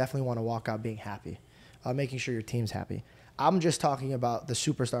life, you definitely want to walk out being happy. Making sure your team's happy. I'm just talking about the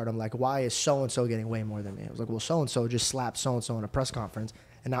superstardom. Like, why is so-and-so getting way more than me? I was like, well, so-and-so just slapped so-and-so in a press conference,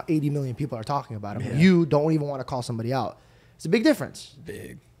 and now 80 million people are talking about him. Yeah. You don't even want to call somebody out. It's a big difference.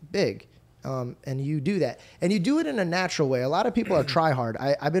 Big. And you do that. And you do it in a natural way. A lot of people are try hard.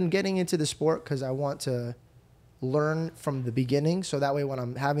 I've been getting into the sport because I want to learn from the beginning, so that way when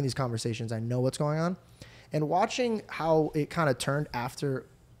I'm having these conversations, I know what's going on. And watching how it kind of turned after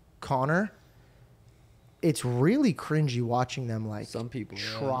Conor, it's really cringy watching them like some people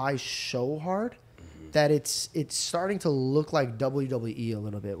try so hard that it's starting to look like WWE a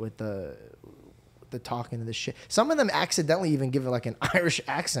little bit with the talking to the shit. Some of them accidentally even give it like an Irish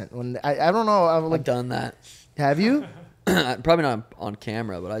accent. When I don't know. I've done that. Have you? Probably not on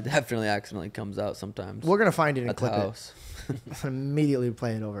camera, but I definitely accidentally comes out sometimes. We're gonna find it and at clip the house. it. Immediately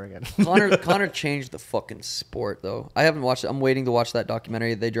play it over again. Conor changed the fucking sport though. I haven't watched it. I'm waiting to watch that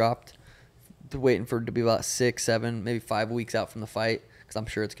documentary they dropped. Waiting for it to be about 6, 7, maybe 5 weeks out from the fight because I'm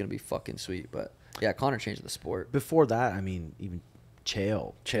sure it's gonna be fucking sweet. But yeah, Conor changed the sport. Before that, I mean, even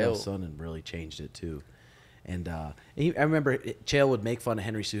Chael's son and really changed it too. And I remember Chael would make fun of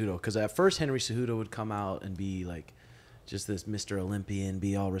Henry Cejudo because at first Henry Cejudo would come out and be like just this Mr. Olympian,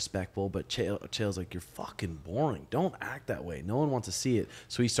 be all respectful. But Chael's like, you're fucking boring. Don't act that way. No one wants to see it.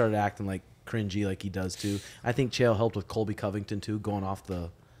 So he started acting like cringy like he does too. I think Chael helped with Colby Covington too, going off.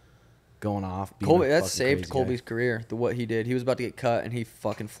 Colby, that saved Colby's career. What he did, he was about to get cut, and he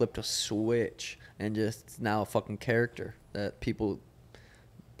fucking flipped a switch, and just now a fucking character that people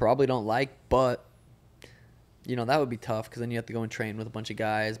probably don't like. But you know that would be tough because then you have to go and train with a bunch of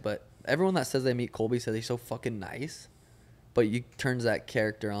guys. But everyone that says they meet Colby says he's so fucking nice. But you turns that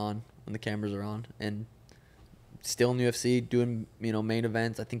character on when the cameras are on, and still in UFC doing main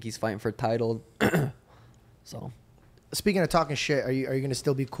events. I think he's fighting for a title. So. Speaking of talking shit, are you gonna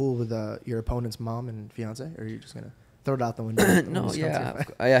still be cool with your opponent's mom and fiance, or are you just gonna throw it out the window? No,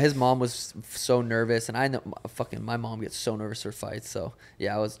 yeah, his mom was so nervous, and I know my mom gets so nervous for fights. So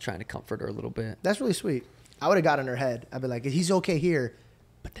yeah, I was trying to comfort her a little bit. That's really sweet. I would have got in her head. I'd be like, he's okay here,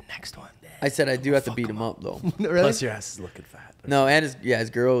 but the next one. I said I do have to beat him up though. Really? Plus your ass is looking fat. No, and his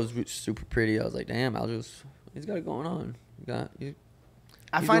girl was super pretty. I was like, damn, he's got it going on.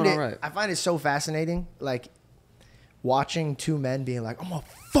 I find it so fascinating, like watching two men being like, I'm gonna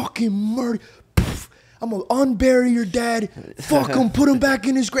fucking murder, I'm gonna unbury your dad, fuck him, put him back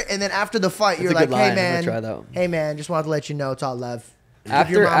in his grave, and then after the fight, you're like, hey man, just wanted to let you know it's all love.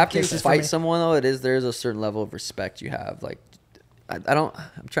 After you fight someone though, there's a certain level of respect you have. Like, I'm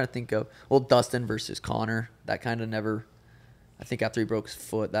trying to think of Dustin versus Conor. That kind of never. I think after he broke his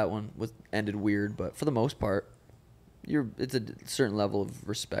foot, that one ended weird. But for the most part, it's a certain level of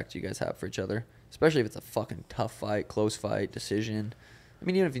respect you guys have for each other. Especially if it's a fucking tough fight, close fight, decision. I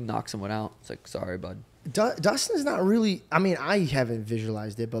mean, even if you knock someone out, it's like, sorry, bud. Dustin's not really. I mean, I haven't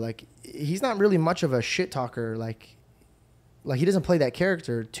visualized it, but like, he's not really much of a shit talker. Like he doesn't play that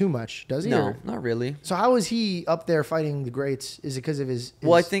character too much, does he? No, not really. So how is he up there fighting the greats? Is it because of his?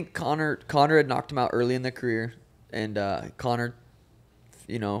 Well, I think Conor had knocked him out early in the career, and Conor,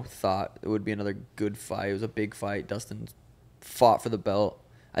 thought it would be another good fight. It was a big fight. Dustin fought for the belt.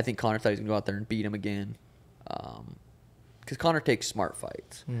 I think Conor thought he was going to go out there and beat him again. Because Conor takes smart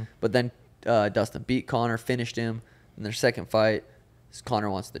fights. But then Dustin beat Conor, finished him. In their second fight, Conor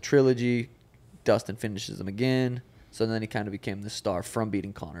wants the trilogy. Dustin finishes him again. So then he kind of became the star from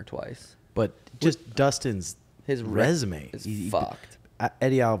beating Conor twice. But just Dustin's resume is fucked.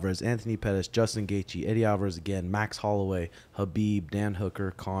 Eddie Alvarez, Anthony Pettis, Justin Gaethje, Eddie Alvarez again, Max Holloway, Habib, Dan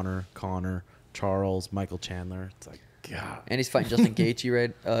Hooker, Conor, Charles, Michael Chandler. It's like, God. And he's fighting Justin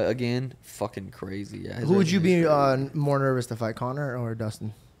Gaethje again. Fucking crazy. Yeah. Who would you be more nervous to fight, Conor or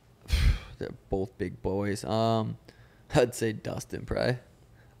Dustin? They're both big boys. I'd say Dustin, probably.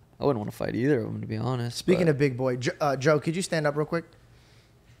 I wouldn't want to fight either of them, to be honest. Speaking of big boy, Joe, could you stand up real quick?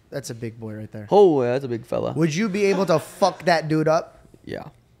 That's a big boy right there. Oh, yeah, that's a big fella. Would you be able to fuck that dude up? Yeah.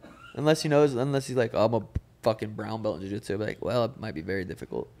 Unless he's like, I'm a fucking brown belt in jiu-jitsu. Like, well, it might be very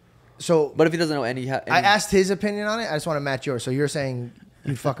difficult. So, but if he doesn't know any, I asked his opinion on it. I just want to match yours. So you're saying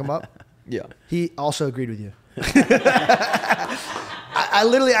you'd fuck him up? Yeah. He also agreed with you.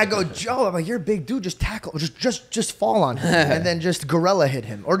 I go, Joe, I'm like, you're a big dude. Just tackle, just fall on him, and then just gorilla hit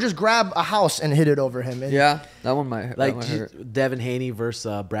him, or just grab a house and hit it over him. And yeah, that one might hurt. Devin Haney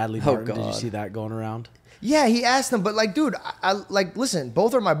versus Bradley Martin. Did you see that going around? Yeah, he asked him, but like, dude, I like, listen,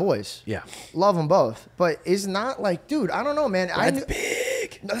 both are my boys. Yeah, love them both, but it's not like, dude, I don't know, man. That's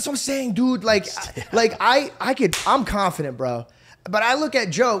big. That's what I'm saying, dude. I'm confident, bro. But I look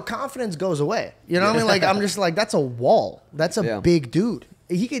at Joe, confidence goes away. You know what I mean? Like, I'm just like, that's a wall. That's a big dude.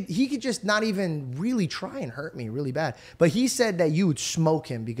 He could just not even really try and hurt me really bad. But he said that you would smoke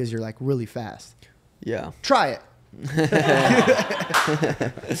him because you're like really fast. Yeah. Try it.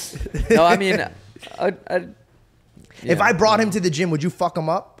 No, I mean, If I brought him to the gym, would you fuck him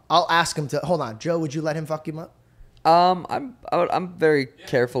up? I'll ask him to. Hold on, Joe. Would you let him fuck him up? I'm very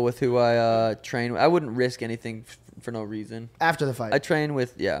careful with who I train. I wouldn't risk anything for no reason. After the fight. I train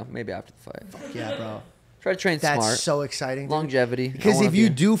with maybe after the fight. Fuck yeah, bro. Try to train That's smart. so exciting. Dude. Longevity. Because if you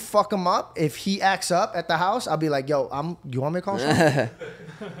do fuck him up, if he acts up at the house, I'll be like, yo, you want me to call Shawna?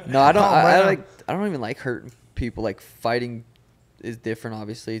 No, I don't. Right I don't even like hurting people. Like fighting is different,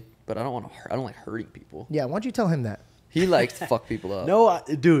 obviously, but I don't want to. I don't like hurting people. Yeah, why don't you tell him that? He likes to fuck people up. No,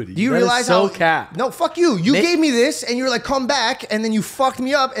 dude. Do you that is realize so how? cap? No, fuck you. You gave me this, and you were like, "Come back," and then you fucked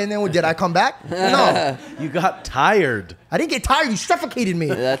me up, and then did I come back? No, You got tired. I didn't get tired. You suffocated me.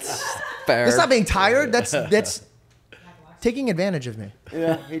 That's fair. That's not being tired. That's taking advantage of me.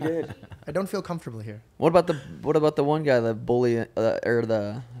 Yeah, he did. I don't feel comfortable here. What about the one guy, the bully or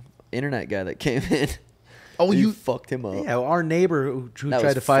the internet guy that came in? Oh, you fucked him up. Yeah, our neighbor who That tried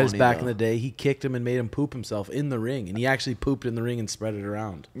was to fight us funny, back though. in the day, he kicked him and made him poop himself in the ring, and he actually pooped in the ring and spread it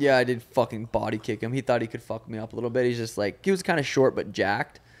around. Yeah, I did fucking body kick him. He thought he could fuck me up a little bit. He's just like, he was kind of short but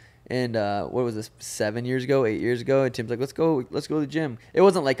jacked. And what was this, 8 years ago? And Tim's like, let's go to the gym. It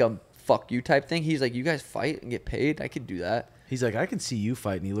wasn't like a fuck you type thing. He's like, you guys fight and get paid? I could do that. He's like, I can see you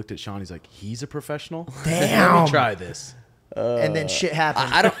fight, and he looked at Sean. He's like, he's a professional. Damn. Let me try this. and then shit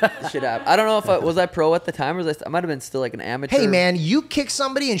happened. I don't shit happened. I don't know if I pro at the time or I might have been still like an amateur. Hey man, you kick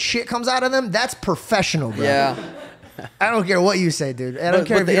somebody and shit comes out of them. That's professional, bro. Yeah. I don't care what you say, dude. I don't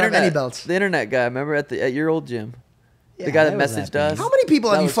care if you have any belts. The internet guy, remember at your old gym, Yeah, the guy that that was messaged that us. How many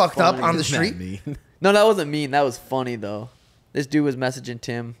people That have you was fucked up funny. on the Isn't that street? mean? No, that wasn't mean. That was funny though. This dude was messaging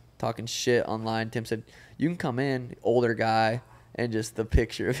Tim, talking shit online. Tim said, "You can come in, older guy," and just the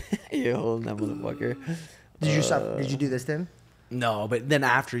picture of you holding that motherfucker. Did you do this to him? No, but then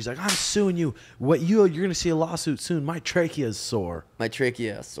after he's like, I'm suing you. You're gonna see a lawsuit soon. My trachea is sore. My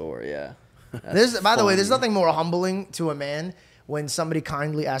trachea sore, yeah. By the way, there's funny. nothing more humbling to a man when somebody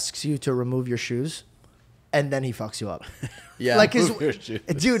kindly asks you to remove your shoes, and then he fucks you up. Yeah. like his Remove your shoes.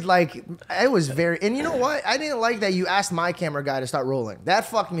 dude, like it was very. And you know what? I didn't like that you asked my camera guy to start rolling. That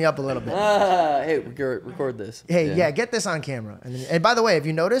fucked me up a little bit. Hey, record this. Hey, yeah, get this on camera. And by the way, if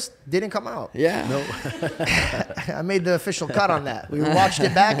you noticed, didn't come out. Yeah. I made the official cut on that. We watched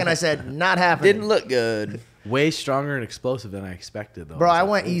it back, and I said, not happening. Didn't look good. Way stronger and explosive than I expected, though. Bro, I was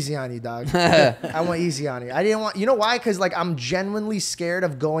went like, easy on you, dog. I went easy on you. I didn't want, you know why? Because like I'm genuinely scared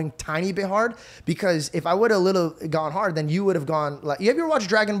of going tiny bit hard. Because if I would have little gone hard, then you would have gone like. You ever watched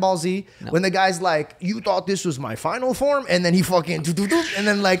Dragon Ball Z when the guy's like, "You thought this was my final form," and then he fucking and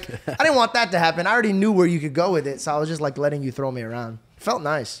then like I didn't want that to happen. I already knew where you could go with it, so I was just like letting you throw me around. Felt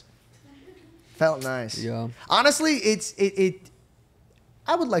nice. Felt nice. Yeah. Honestly, it.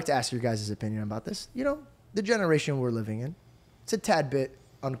 I would like to ask your guys' opinion about this. You know, the generation we're living in, it's a tad bit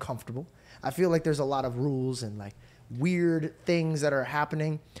uncomfortable. I feel like there's a lot of rules and like weird things that are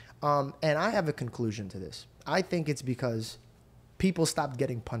happening. And I have a conclusion to this. I think it's because people stopped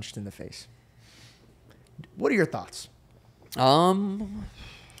getting punched in the face. What are your thoughts?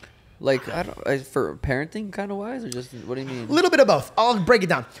 Like for parenting kind of wise, or just what do you mean? A little bit of both. I'll break it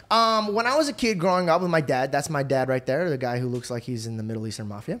down. When I was a kid growing up with my dad, that's my dad right there, the guy who looks like he's in the Middle Eastern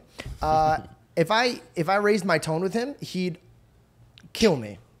Mafia. If I raised my tone with him, he'd kill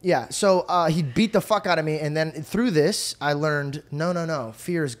me. Yeah, so he'd beat the fuck out of me, and then through this, I learned, no,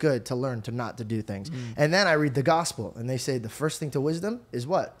 fear is good to learn to not to do things. And then I read the gospel, and they say the first thing to wisdom is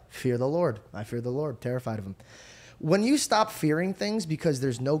what? Fear the Lord. I fear the Lord, terrified of him. When you stop fearing things because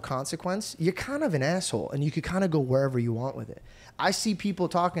there's no consequence, you're kind of an asshole, and you could kind of go wherever you want with it. I see people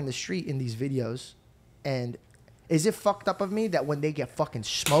talk in the street in these videos, and is it fucked up of me that when they get fucking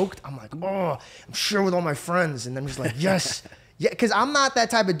smoked, I'm like, oh, I'm sure with all my friends, and I'm just like, yes. Yeah, because I'm not that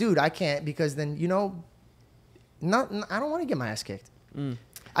type of dude. I can't because then, you know, I don't want to get my ass kicked.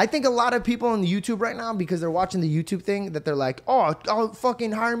 I think a lot of people on the YouTube right now, because they're watching the YouTube thing, that they're like, oh, I'll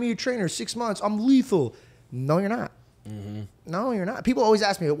fucking hire me a trainer, 6 months. I'm lethal. No, you're not. No, you're not. People always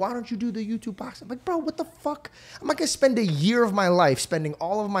ask me, why don't you do the YouTube boxing? I'm like, bro, what the fuck? I'm not going to spend a year of my life spending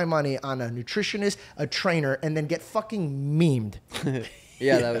all of my money on a nutritionist, a trainer, and then get fucking memed.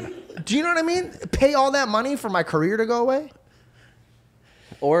 Yeah, that would. Do you know what I mean? Pay all that money for my career to go away?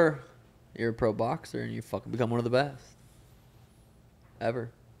 Or you're a pro boxer and you fucking become one of the best ever.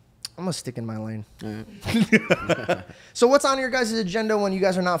 I'm going to stick in my lane. All right. So what's on your guys' agenda when you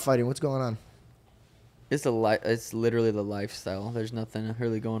guys are not fighting? What's going on? It's literally the lifestyle. There's nothing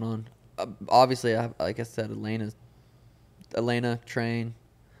really going on. Obviously, like I said, Elena train,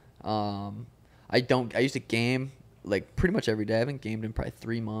 I used to game like pretty much every day. I haven't gamed in probably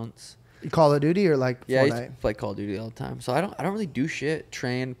 3 months. Call of Duty or like Yeah, I used Fortnite? to play Call of Duty all the time. So I don't really do shit.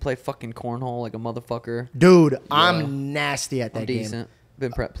 Train, play fucking cornhole like a motherfucker. Dude, I'm nasty at that I'm game. decent.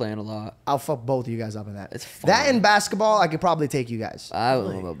 Been playing a lot. I'll fuck both of you guys up in that. It's fun. That and basketball, I could probably take you guys. I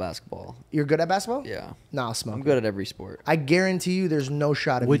don't know about basketball. You're good at basketball? Yeah. No, I'll smoke. I'm good at every sport. I guarantee you, there's no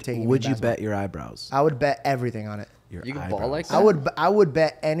shot of you taking. Would me you basketball. bet your eyebrows? I would bet everything on it. Your You can eyebrows. ball like that? I would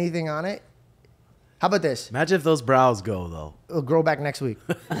bet anything on it. How about this? Imagine if those brows go though. It'll grow back next week.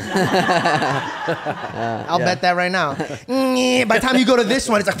 I'll bet that right now. By the time you go to this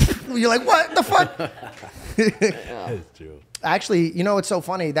one, it's like you're like, what the fuck? That's true. Actually, you know what's so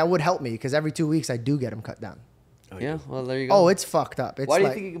funny? That would help me because every 2 weeks I do get them cut down. Yeah, well, there you go. Oh, it's fucked up. It's Why do you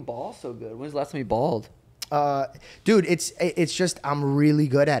like, think you can ball so good? When's the last time you balled? dude, it's just I'm really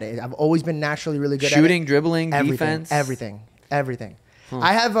good at it. I've always been naturally really good Shooting, at it. dribbling, Everything, defense? everything.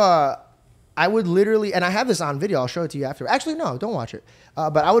 I have I would literally, and I have this on video. I'll show it to you after. Actually, no, don't watch it.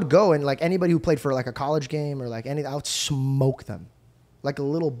 But I would go and like anybody who played for like a college game or like anything, I would smoke them, like a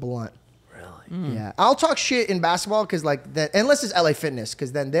little blunt. Really? Yeah, I'll talk shit in basketball because like that, unless it's LA Fitness,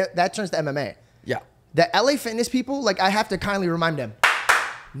 because then that turns to MMA. Yeah. The LA Fitness people, like I have to kindly remind them,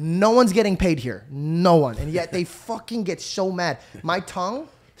 no one's getting paid here, no one, and yet they fucking get so mad. My tongue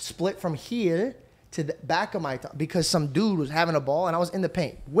split from here to the back of my tongue because some dude was having a ball and I was in the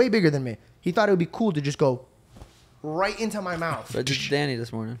paint, way bigger than me. He thought it would be cool to just go right into my mouth. So I did Danny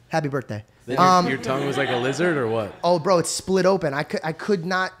this morning. Happy birthday. Then your tongue was like a lizard or what? Oh, bro, it's split open. I could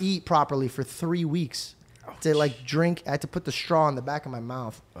not eat properly for 3 weeks. To like drink, I had to put the straw in the back of my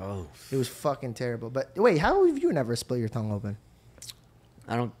mouth. Oh. It was fucking terrible. But wait, how have you never split your tongue open?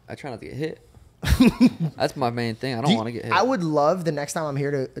 I try not to get hit. That's my main thing. I don't want to get hit. I would love the next time I'm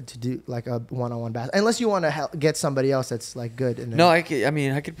here to do like a one-on-one basketball. Unless you want to get somebody else that's like good. And then, No, I could. I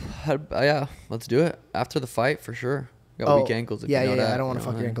mean, I could. Yeah, let's do it after the fight for sure. Got weak ankles. If Yeah, you know yeah, that, I don't want to you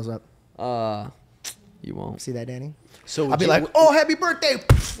know fuck your what ankles up. I mean? You won't. See that, Danny? So I'll be like, oh, happy birthday.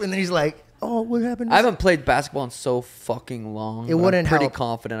 And then he's like, oh, what happened? I haven't played basketball in so fucking long. It but wouldn't I'm pretty help.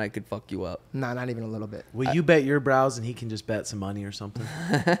 confident I could fuck you up. Nah, not even a little bit. will you bet your brows and he can just bet some money or something?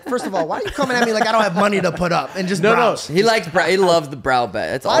 First of all, why are you coming at me like I don't have money to put up and just brows? He likes. He loves the brow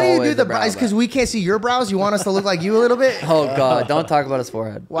bet. It's Why do you always do the brow brows? Because bet. we can't see your brows. You want us to look like you a little bit? Oh God! Don't talk about his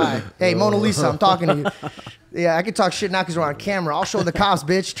forehead. Why? Hey, Mona Lisa, I'm talking to you. Yeah, I can talk shit now because we're on camera. I'll show the cops,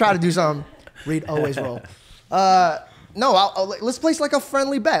 bitch. Try to do something. Read, always roll. No, let's place like a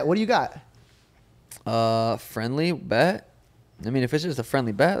friendly bet. What do you got? Friendly bet. I mean, if it's just a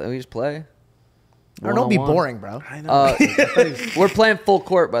friendly bet, then we just play. Or don't be One-on-one. boring, bro. I know. We're playing full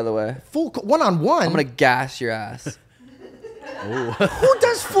court, by the way. Full one-on-one. I'm gonna gas your ass. Who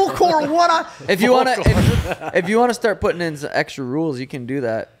does full court one-on? If you wanna start putting in some extra rules, you can do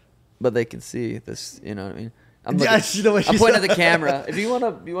that, but they can see this. You know what I mean? I'm, Yeah, looking- you know what I'm she pointing said. at the camera. If you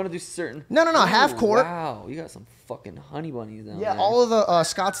wanna do certain. No, half Ooh, court. Wow, you got some fucking honey bunnies down Yeah, there. all of the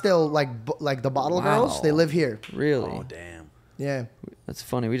Scottsdale like the bottle Wow. girls, they live here. Really? Oh damn. Yeah. That's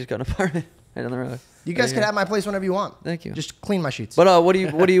funny. We just got an apartment right down the road. You guys Right can here. have my place whenever you want. Thank you. Just clean my sheets. But what do you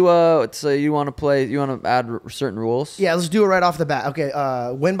so you want to play? You want to add certain rules? Yeah, let's do it right off the bat. Okay,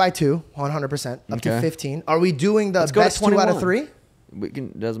 win by 2, 100%, up to Okay. 15. Are we doing the Let's go to best 2 out of 21. 3? We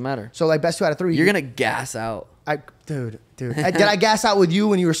can. Doesn't matter. So like best 2 out of 3. You're gonna gas out. Dude. Did I gas out with you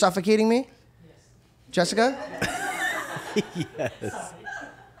when you were suffocating me? Yes. Jessica? Yes.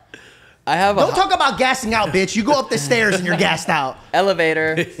 I have Don't talk about gassing out, bitch. You go up the stairs and you're gassed out.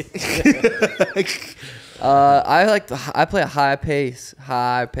 elevator. I play a high pace.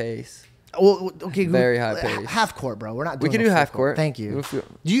 Well, okay, Very high pace. Half court, bro. We're not. We Doing can a do full half court. Thank you. If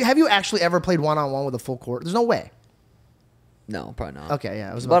you- Have you actually ever played one-on-one with a full court? There's no way. No, probably not. Okay,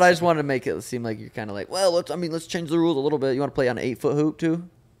 yeah. I was about But to I say. just wanted to make it seem like you're kind of like, well, let's change the rules a little bit. You want to play on an 8-foot hoop too?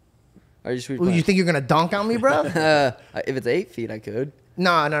 Or just Ooh, you think you're gonna dunk on me, bro? if it's 8 feet, I could.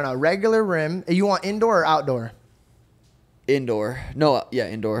 No. Regular rim. You want indoor or outdoor? Indoor. No, yeah,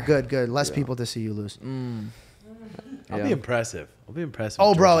 indoor. Good. Less people to see you lose. I'll Yeah. be impressive. Oh, if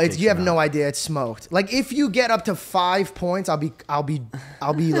bro, Georgia it's takes you have him no out. idea. It's smoked. Like if you get up to 5 points, I'll be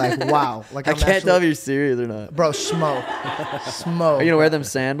like, wow. Like I I'm can't actually, tell if you're serious or not. Bro, smoke. Are you gonna wear them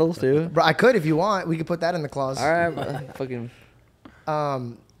sandals too? Bro, I could if you want. We could put that in the clause. All right, bro. Fucking.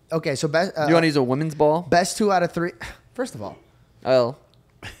 Okay, so best. Do you want to use a women's ball? best 2 out of 3? First of all, Oh.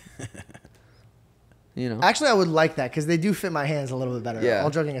 You know. actually, I would like that because they do fit my hands a little bit better. Yeah. All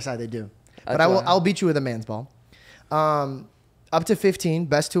joking aside, they do. That's But why. I'll beat you with a man's ball. Up to 15.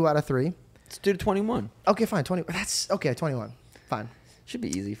 Best 2 out of 3. Let's do 21. Okay, fine. 20. That's okay. 21. Fine. Should be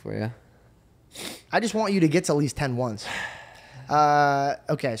easy for you. I just want you to get to at least 10 once.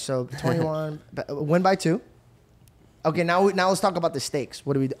 Okay, so 21, win by 2. Okay, now let's talk about the stakes.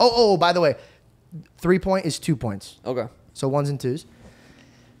 What do we do? Oh, by the way, 3-point is 2 points. Okay. So 1s and 2s.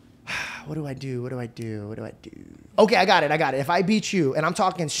 What do I do? Okay, I got it. If I beat you, and I'm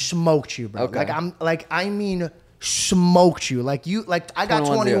talking smoked you, bro. Okay. I mean smoked you. Like I got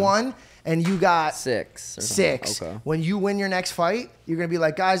 21 and you got 6. 6. Okay. When you win your next fight, you're gonna be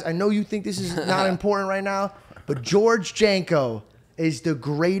like, guys, I know you think this is not important right now, but George Janko is the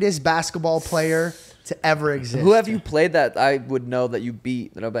greatest basketball player to ever exist. Who have you played that I would know that you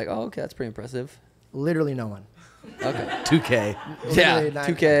beat? That I'd be like, oh, okay, that's pretty impressive. Literally no one. Okay. 2K. Yeah,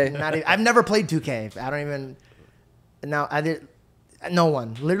 Literally 2K. Not even, I've never played 2K. I don't even. No, I did. No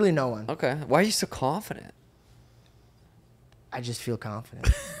one. Literally no one. Okay. Why are you so confident? I just feel confident.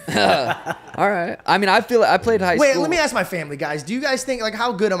 All right. I mean, I played high school. Wait, let me ask my family, guys. Do you guys think, like,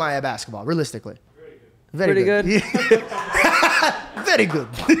 how good am I at basketball, realistically? Very Pretty good. Very good.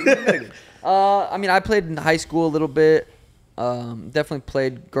 I mean, I played in high school a little bit. Definitely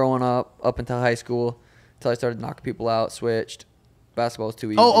played growing up until high school, until I started knocking people out. Switched. Basketball was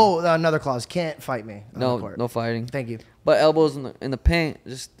too easy. Another clause. Can't fight me. On the court. No fighting. Thank you. But elbows in the paint,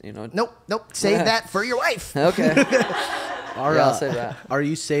 just Nope. Save that for your wife. Okay. I'll say that. Are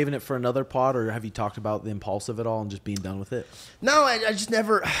you saving it for another pod, or have you talked about the impulse of it all and just being done with it? No, I just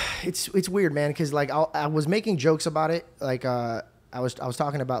never. It's weird, man, because like I was making jokes about it. Like I was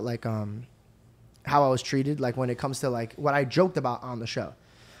talking about like how I was treated, like when it comes to like what I joked about on the show,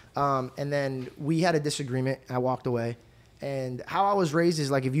 and then we had a disagreement. I walked away, and how I was raised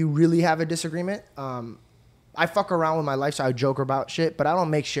is like if you really have a disagreement, I fuck around with my life, so I joke about shit, but I don't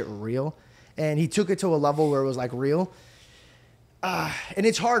make shit real. And he took it to a level where it was like real. And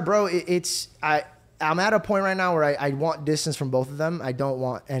it's hard, bro. I'm at a point right now where I want distance from both of them. I don't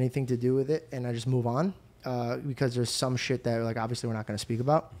want anything to do with it, and I just move on because there's some shit that like obviously we're not going to speak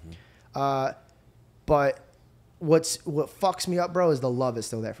about. But what fucks me up, bro, is the love is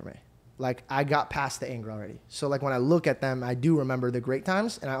still there for me. Like I got past the anger already. So like when I look at them, I do remember the great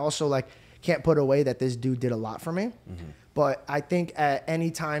times, and I also like can't put away that this dude did a lot for me. Mm-hmm. But I think at any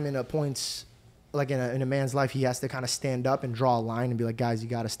time in a points. Like in a man's life, he has to kind of stand up and draw a line and be like, guys, you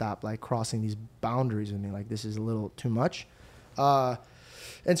got to stop like crossing these boundaries with me. Like this is a little too much. And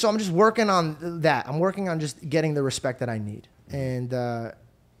so I'm just working on that. I'm working on just getting the respect that I need. And the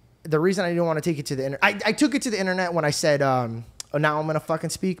reason I didn't want to take it to the internet, I took it to the internet when I said, now I'm going to fucking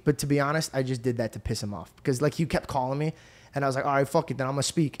speak. But to be honest, I just did that to piss him off because like you kept calling me and I was like, all right, fuck it. Then I'm going to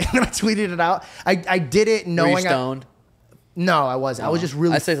speak. And then I tweeted it out. I did it knowing. Were you stoned? No, I wasn't. I was just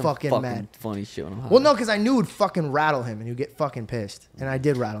really fucking mad. Funny shit when I'm high. Well, no, because I knew it would fucking rattle him and he'd get fucking pissed. And I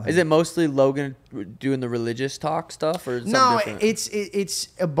did rattle him. Is it mostly Logan doing the religious talk stuff or something different? It's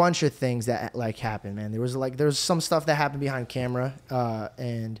a bunch of things that like happened, man. There was some stuff that happened behind camera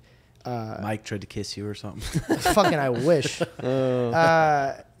and Mike tried to kiss you or something. fucking I wish.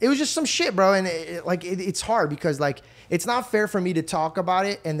 It was just some shit, bro. And it's hard because like it's not fair for me to talk about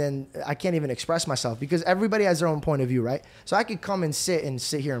it and then I can't even express myself because everybody has their own point of view, right? So I could come and sit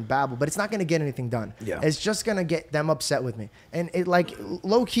here and babble, but it's not going to get anything done. Yeah. It's just going to get them upset with me. And it like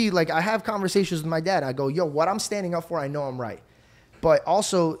low key, like I have conversations with my dad. I go, yo, what I'm standing up for, I know I'm right. But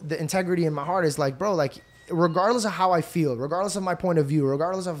also the integrity in my heart is like, bro, like regardless of how I feel, regardless of my point of view,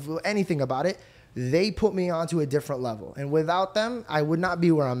 regardless of anything about it, they put me onto a different level. And without them, I would not be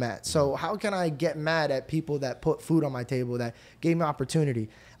where I'm at. So how can I get mad at people that put food on my table, that gave me opportunity?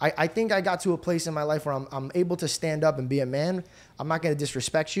 I think I got to a place in my life where I'm able to stand up and be a man. I'm not going to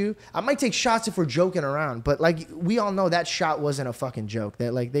disrespect you. I might take shots if we're joking around. But like we all know that shot wasn't a fucking joke.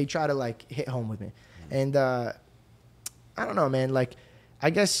 That like they try to like hit home with me. And I don't know, man. Like I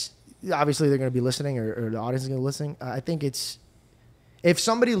guess obviously they're going to be listening or the audience is going to be listening. I think it's... If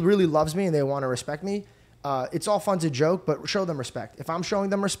somebody really loves me and they want to respect me, it's all fun to joke, but show them respect. If I'm showing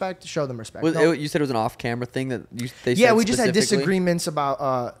them respect, show them respect. You said it was an off-camera thing that they said. Yeah, we just had disagreements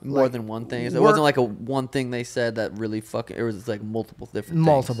about more than one thing. It wasn't like a one thing they said that really fucking. It was like multiple different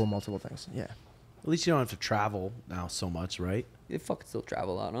things. Multiple things. Yeah. At least you don't have to travel now so much, right? You fucking still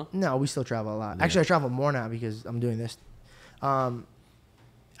travel a lot, huh? No, we still travel a lot. Yeah. Actually, I travel more now because I'm doing this.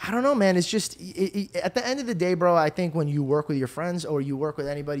 I don't know, man. It's just at the end of the day, bro, I think when you work with your friends or you work with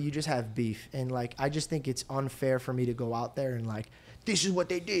anybody, you just have beef. And like, I just think it's unfair for me to go out there and like, this is what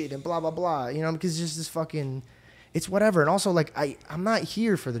they did and blah, blah, blah, you know, because it's just this fucking, it's whatever. And also like, I'm not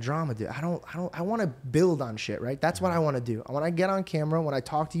here for the drama, dude. I want to build on shit, right? That's what I want to do. When I get on camera, when I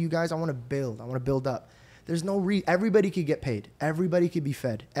talk to you guys, I want to build up. There's no everybody could get paid. Everybody could be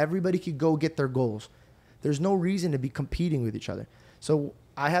fed. Everybody could go get their goals. There's no reason to be competing with each other. So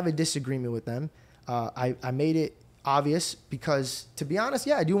I have a disagreement with them. I made it obvious because, to be honest,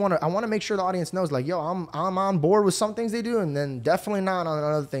 yeah, I want to make sure the audience knows, like, yo, I'm on board with some things they do, and then definitely not on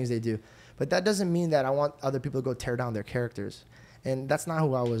other things they do. But that doesn't mean that I want other people to go tear down their characters. And that's not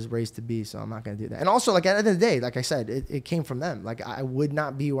who I was raised to be, so I'm not going to do that. And also, like, at the end of the day, like I said, it came from them. Like, I would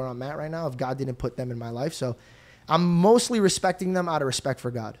not be where I'm at right now if God didn't put them in my life. So I'm mostly respecting them out of respect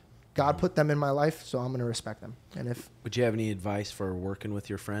for God. God put them in my life, so I'm going to respect them. And if Would you have any advice for working with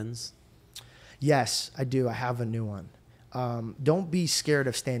your friends? Yes, I do. I have a new one. Don't be scared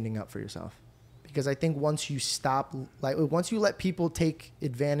of standing up for yourself. Because I think once you let people take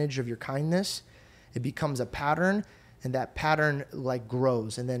advantage of your kindness, it becomes a pattern, and that pattern like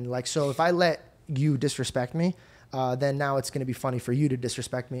grows. And then like, so if I let you disrespect me, then now it's going to be funny for you to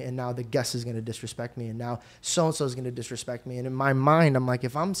disrespect me. And now the guest is going to disrespect me. And now so-and-so is going to disrespect me. And in my mind, I'm like,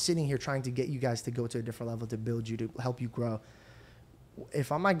 if I'm sitting here trying to get you guys to go to a different level, to build you, to help you grow,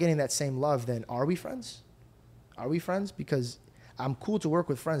 if I'm not getting that same love, then are we friends? Are we friends? Because I'm cool to work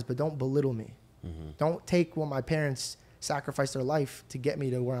with friends, but don't belittle me. Mm-hmm. Don't take what my parents sacrificed their life to get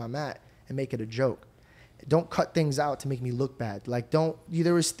me to where I'm at and make it a joke. Don't cut things out to make me look bad. Like,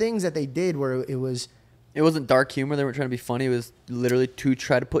 there was things that they did where it wasn't dark humor. They weren't trying to be funny. It was literally to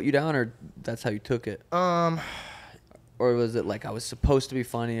try to put you down, or that's how you took it? Or was it like, I was supposed to be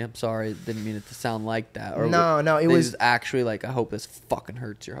funny, I'm sorry, didn't mean it to sound like that? Or no, it was actually like, I hope this fucking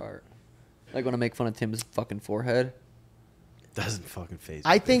hurts your heart. Like when I make fun of Tim's fucking forehead. Doesn't fucking phase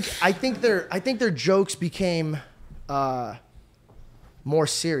me. I think their jokes became more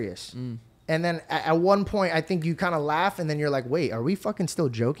serious. And then at one point, I think you kind of laugh, and then you're like, wait, are we fucking still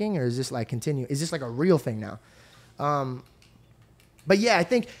joking, or is this like continue? Is this like a real thing now? But yeah, I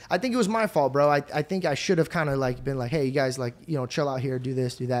think it was my fault, bro. I think I should have kind of like been like, hey, you guys, like, you know, chill out here, do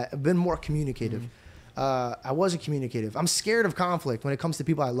this, do that. I've been more communicative. I wasn't communicative. I'm scared of conflict when it comes to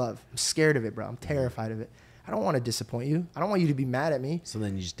people I love. I'm scared of it, bro. I'm terrified of it. I don't want to disappoint you. I don't want you to be mad at me. So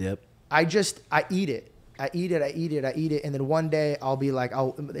then you just dip? I eat it. I eat it. And then one day I'll be like,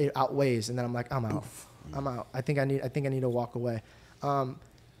 it outweighs. And then I'm like, I'm out. I'm out. I think I need to walk away.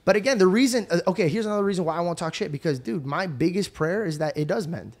 But again, the reason, here's another reason why I won't talk shit. Because, dude, my biggest prayer is that it does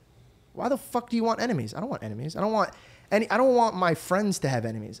mend. Why the fuck do you want enemies? I don't want enemies. I don't want my friends to have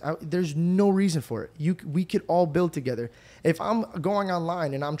enemies. There's no reason for it. We could all build together. If I'm going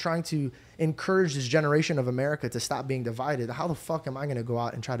online and I'm trying to encourage this generation of America to stop being divided, how the fuck am I going to go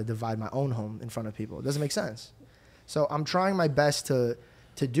out and try to divide my own home in front of people? It doesn't make sense. So I'm trying my best to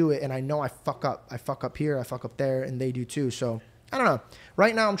do it, and I know I fuck up. I fuck up here, I fuck up there, and they do too. So I don't know.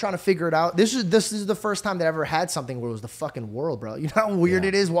 Right now I'm trying to figure it out. This is the first time that I ever had something where it was the fucking world, bro. You know how weird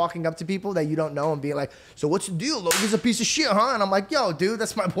it is walking up to people that you don't know and being like, so what's the deal? Logan's a piece of shit, huh? And I'm like, yo, dude,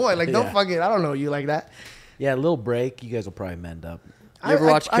 that's my boy. Like, don't fucking, I don't know you like that. Yeah, a little break. You guys will probably mend up. You ever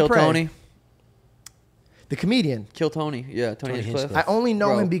watch Kill Tony? The comedian. Kill Tony. Yeah, Tony Hinchcliffe. I only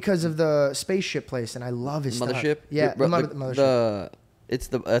know him because of the spaceship place, and I love his Mothership? stuff. Yeah, bro, Mothership. It's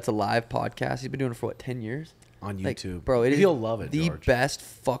a live podcast. He's been doing it for, 10 years? On YouTube. Like, bro, You'll love it, the George. best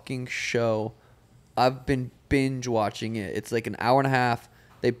fucking show. I've been binge watching it. It's like an hour and a half.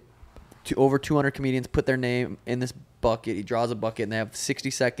 Over 200 comedians put their name in this bucket. He draws a bucket, and they have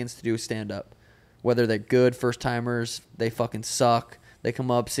 60 seconds to do stand-up. Whether they're good, first-timers, they fucking suck. They come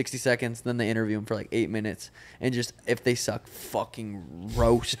up 60 seconds, then they interview them for like 8 minutes. And just, if they suck, fucking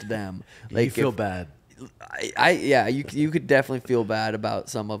roast them. Like, you feel bad. You could definitely feel bad about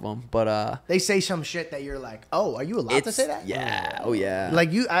some of them, but they say some shit that you're like, oh, are you allowed to say that? Yeah, oh yeah.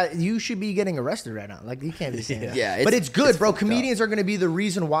 Like you should be getting arrested right now. Like you can't be saying that. Yeah, but it's good, bro. Comedians are going to be the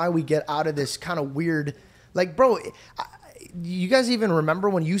reason why we get out of this kind of weird, like, bro. You guys even remember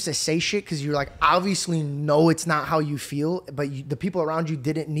when you used to say shit because you're like, obviously no, it's not how you feel, but the people around you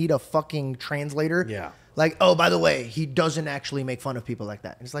didn't need a fucking translator. Yeah. Like, oh, by the way, he doesn't actually make fun of people like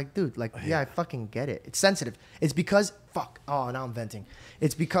that. And it's like, dude, like, yeah, I fucking get it. It's sensitive. It's because, now I'm venting.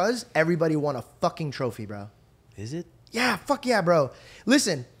 It's because everybody won a fucking trophy, bro. Is it? Yeah, fuck yeah, bro.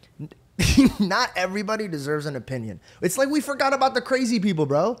 Listen, not everybody deserves an opinion. It's like we forgot about the crazy people,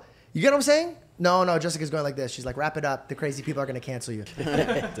 bro. You get what I'm saying? No, Jessica's going like this. She's like, wrap it up. The crazy people are going to cancel you.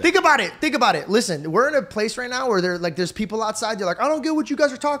 Think about it. Listen, we're in a place right now where there's people outside. They're like, I don't get what you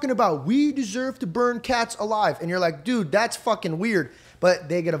guys are talking about. We deserve to burn cats alive. And you're like, dude, that's fucking weird. But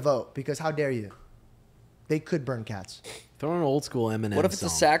they get a vote because how dare you? They could burn cats. Throw an old school Eminem What if it's song. a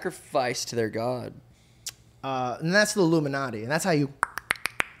sacrifice to their god? And that's the Illuminati. And that's how you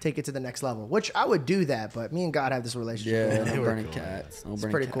take it to the next level, which I would do that, but me and God have this relationship. Yeah, no burning cats. No It's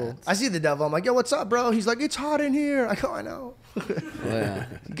burning pretty cats. cool. I see the devil. I'm like, yo, what's up, bro? He's like, it's hot in here. I go, I know. Oh, yeah.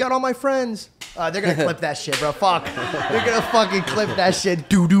 You got all my friends. They're going to clip that shit, bro. Fuck. They're going to fucking clip that shit.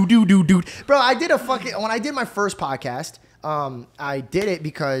 Bro, I did when I did my first podcast, I did it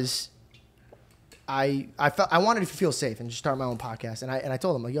because I felt I wanted to feel safe and just start my own podcast. And I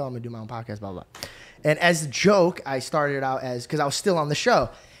told them, like, yo, I'm going to do my own podcast, blah, blah. And as a joke, I started it out because I was still on the show.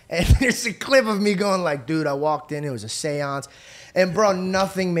 And there's a clip of me going like, dude, I walked in, it was a seance. And bro,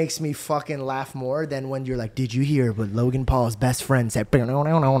 nothing makes me fucking laugh more than when you're like, did you hear what Logan Paul's best friend said?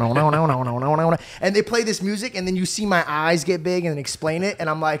 And they play this music and then you see my eyes get big and explain it. And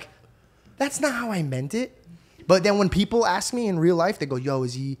I'm like, that's not how I meant it. But then when people ask me in real life, they go, yo,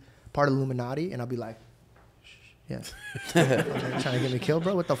 is he part of Illuminati? And I'll be like, yeah. They're trying to get me killed,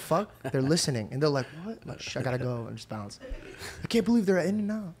 bro. What the fuck? They're listening. And they're like, what? I'm like, I gotta go and just bounce. I can't believe they're in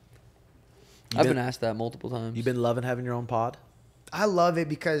and out. I've been asked that multiple times. You've been loving having your own pod? I love it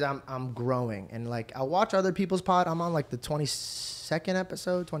because I'm growing. And like, I'll watch other people's pod. I'm on like the 22nd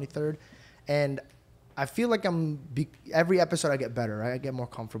episode, 23rd. And I feel like every episode I get better, right? I get more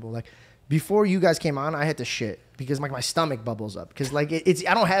comfortable. Like, before you guys came on, I had to shit because like my stomach bubbles up because like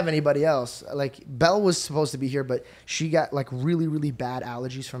I don't have anybody else. Like Belle was supposed to be here, but she got like really, really bad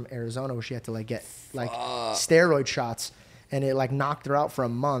allergies from Arizona where she had to like get like steroid shots and it like knocked her out for a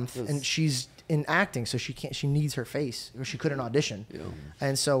month. And she's in acting, so she needs her face or she couldn't audition. Yeah.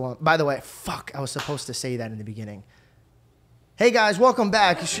 And so, by the way, I was supposed to say that in the beginning. Hey guys, welcome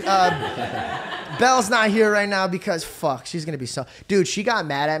back. Belle's not here right now because she's gonna be so. Dude, she got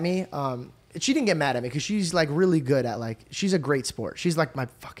mad at me. She didn't get mad at me because she's like really good at like. She's a great sport. She's like my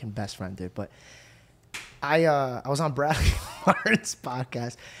fucking best friend, dude. But I was on Bradley Martin's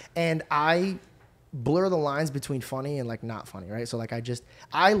podcast and I blur the lines between funny and like not funny, right? So like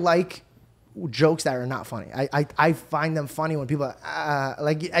I like jokes that are not funny. I find them funny when people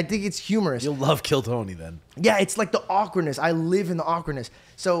like I think it's humorous. You'll love Kill Tony then. Yeah, it's like the awkwardness. I live in the awkwardness.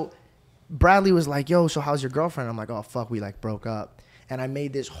 So Bradley was like, yo, so how's your girlfriend? I'm like, oh fuck, we like broke up. And I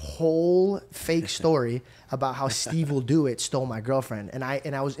made this whole fake story about how Steve Will Do It stole my girlfriend. And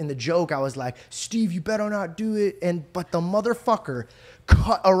I was in the joke, I was like, Steve, you better not do it. But the motherfucker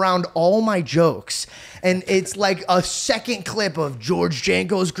cut around all my jokes. And it's like a second clip of George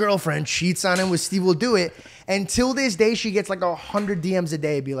Janko's girlfriend cheats on him with Steve Will Do It. And till this day, she gets like 100 DMs a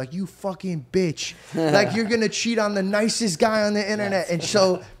day, be like, you fucking bitch. Like, you're going to cheat on the nicest guy on the internet. And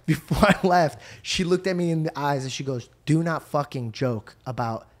so before I left, she looked at me in the eyes and she goes, do not fucking joke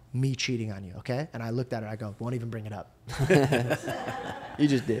about me cheating on you, okay? And I looked at her, I go, won't even bring it up. You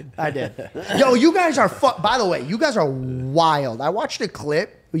just did. I did. Yo, you guys are by the way, you guys are wild. I watched a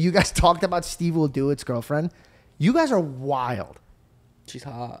clip where you guys talked about Steve Will Do It's girlfriend. You guys are wild. She's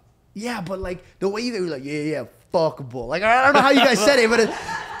hot. Yeah, but like the way you were like, yeah, fuckable. Like I don't know how you guys said it, but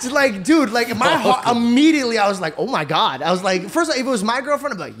it's like, dude, like my heart immediately I was like, oh my God. I was like, first if it was my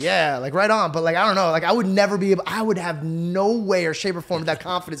girlfriend, I'd be like, yeah, like right on. But like I don't know, like I would never be able, I would have no way or shape or form that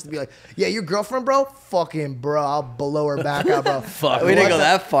confidence to be like, yeah, your girlfriend, bro, fucking bro, I'll blow her back out, bro. Fuck, we didn't go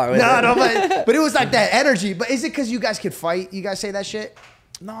that far. No, but it was like that energy. But is it because you guys could fight? You guys say that shit?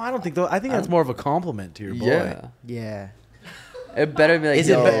 No, I don't think though. I think that's more of a compliment to your boy. Yeah. Yeah. It better be like, Is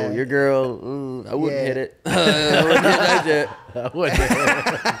it yo, bad? your girl, I wouldn't Yeah. hit it. I wouldn't hit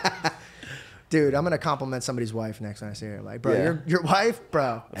that shit. Dude, I'm gonna compliment somebody's wife next time I see her. Like, bro, your wife,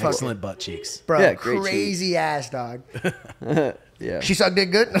 bro, Excellent butt cheeks. bro, Yeah, great crazy ass dog. Yeah. She sucked it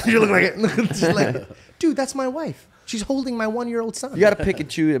good. You look like it. Just like, dude, that's my wife. She's holding my 1-year-old son. You got to pick and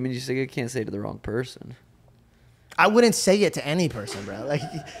choose. I mean, you can't say it to the wrong person. I wouldn't say it to any person, bro. Like,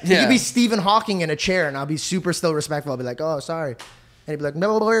 you Yeah. could be Stephen Hawking in a chair, and I'll be super still respectful. I'll be like, oh, sorry. And he'd be like,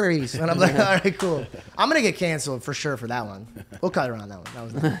 no worries. And I'm like, all right, cool. I'm going to get canceled for sure for that one. We'll cut around that one.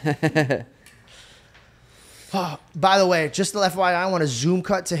 That was Oh, by the way, just to FYI, I want to zoom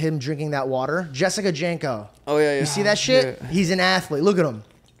cut to him drinking that water. Jessica Janko. Oh, yeah. You see that shit? Yeah. He's an athlete. Look at him.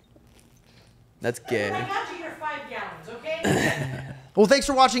 That's gay. I got you your 5 gallons, okay? Well, thanks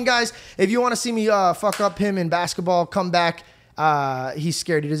for watching, guys. If you want to see me fuck up him in basketball, come back. He's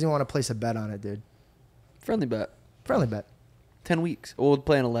scared. He doesn't even want to place a bet on it, dude. Friendly bet. Friendly bet. 10 weeks. We'll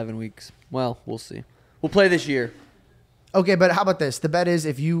play in 11 weeks. Well, we'll see. We'll play this year. Okay, but how about this? The bet is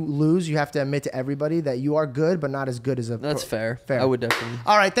if you lose, you have to admit to everybody that you are good, but not as good as a. That's fair. Fair. I would definitely.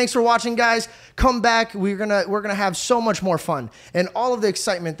 All right, thanks for watching, guys. Come back. We're gonna have so much more fun and all of the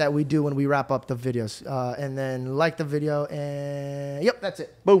excitement that we do when we wrap up the videos. And then like the video and yep, that's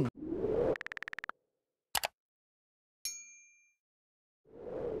it. Boom.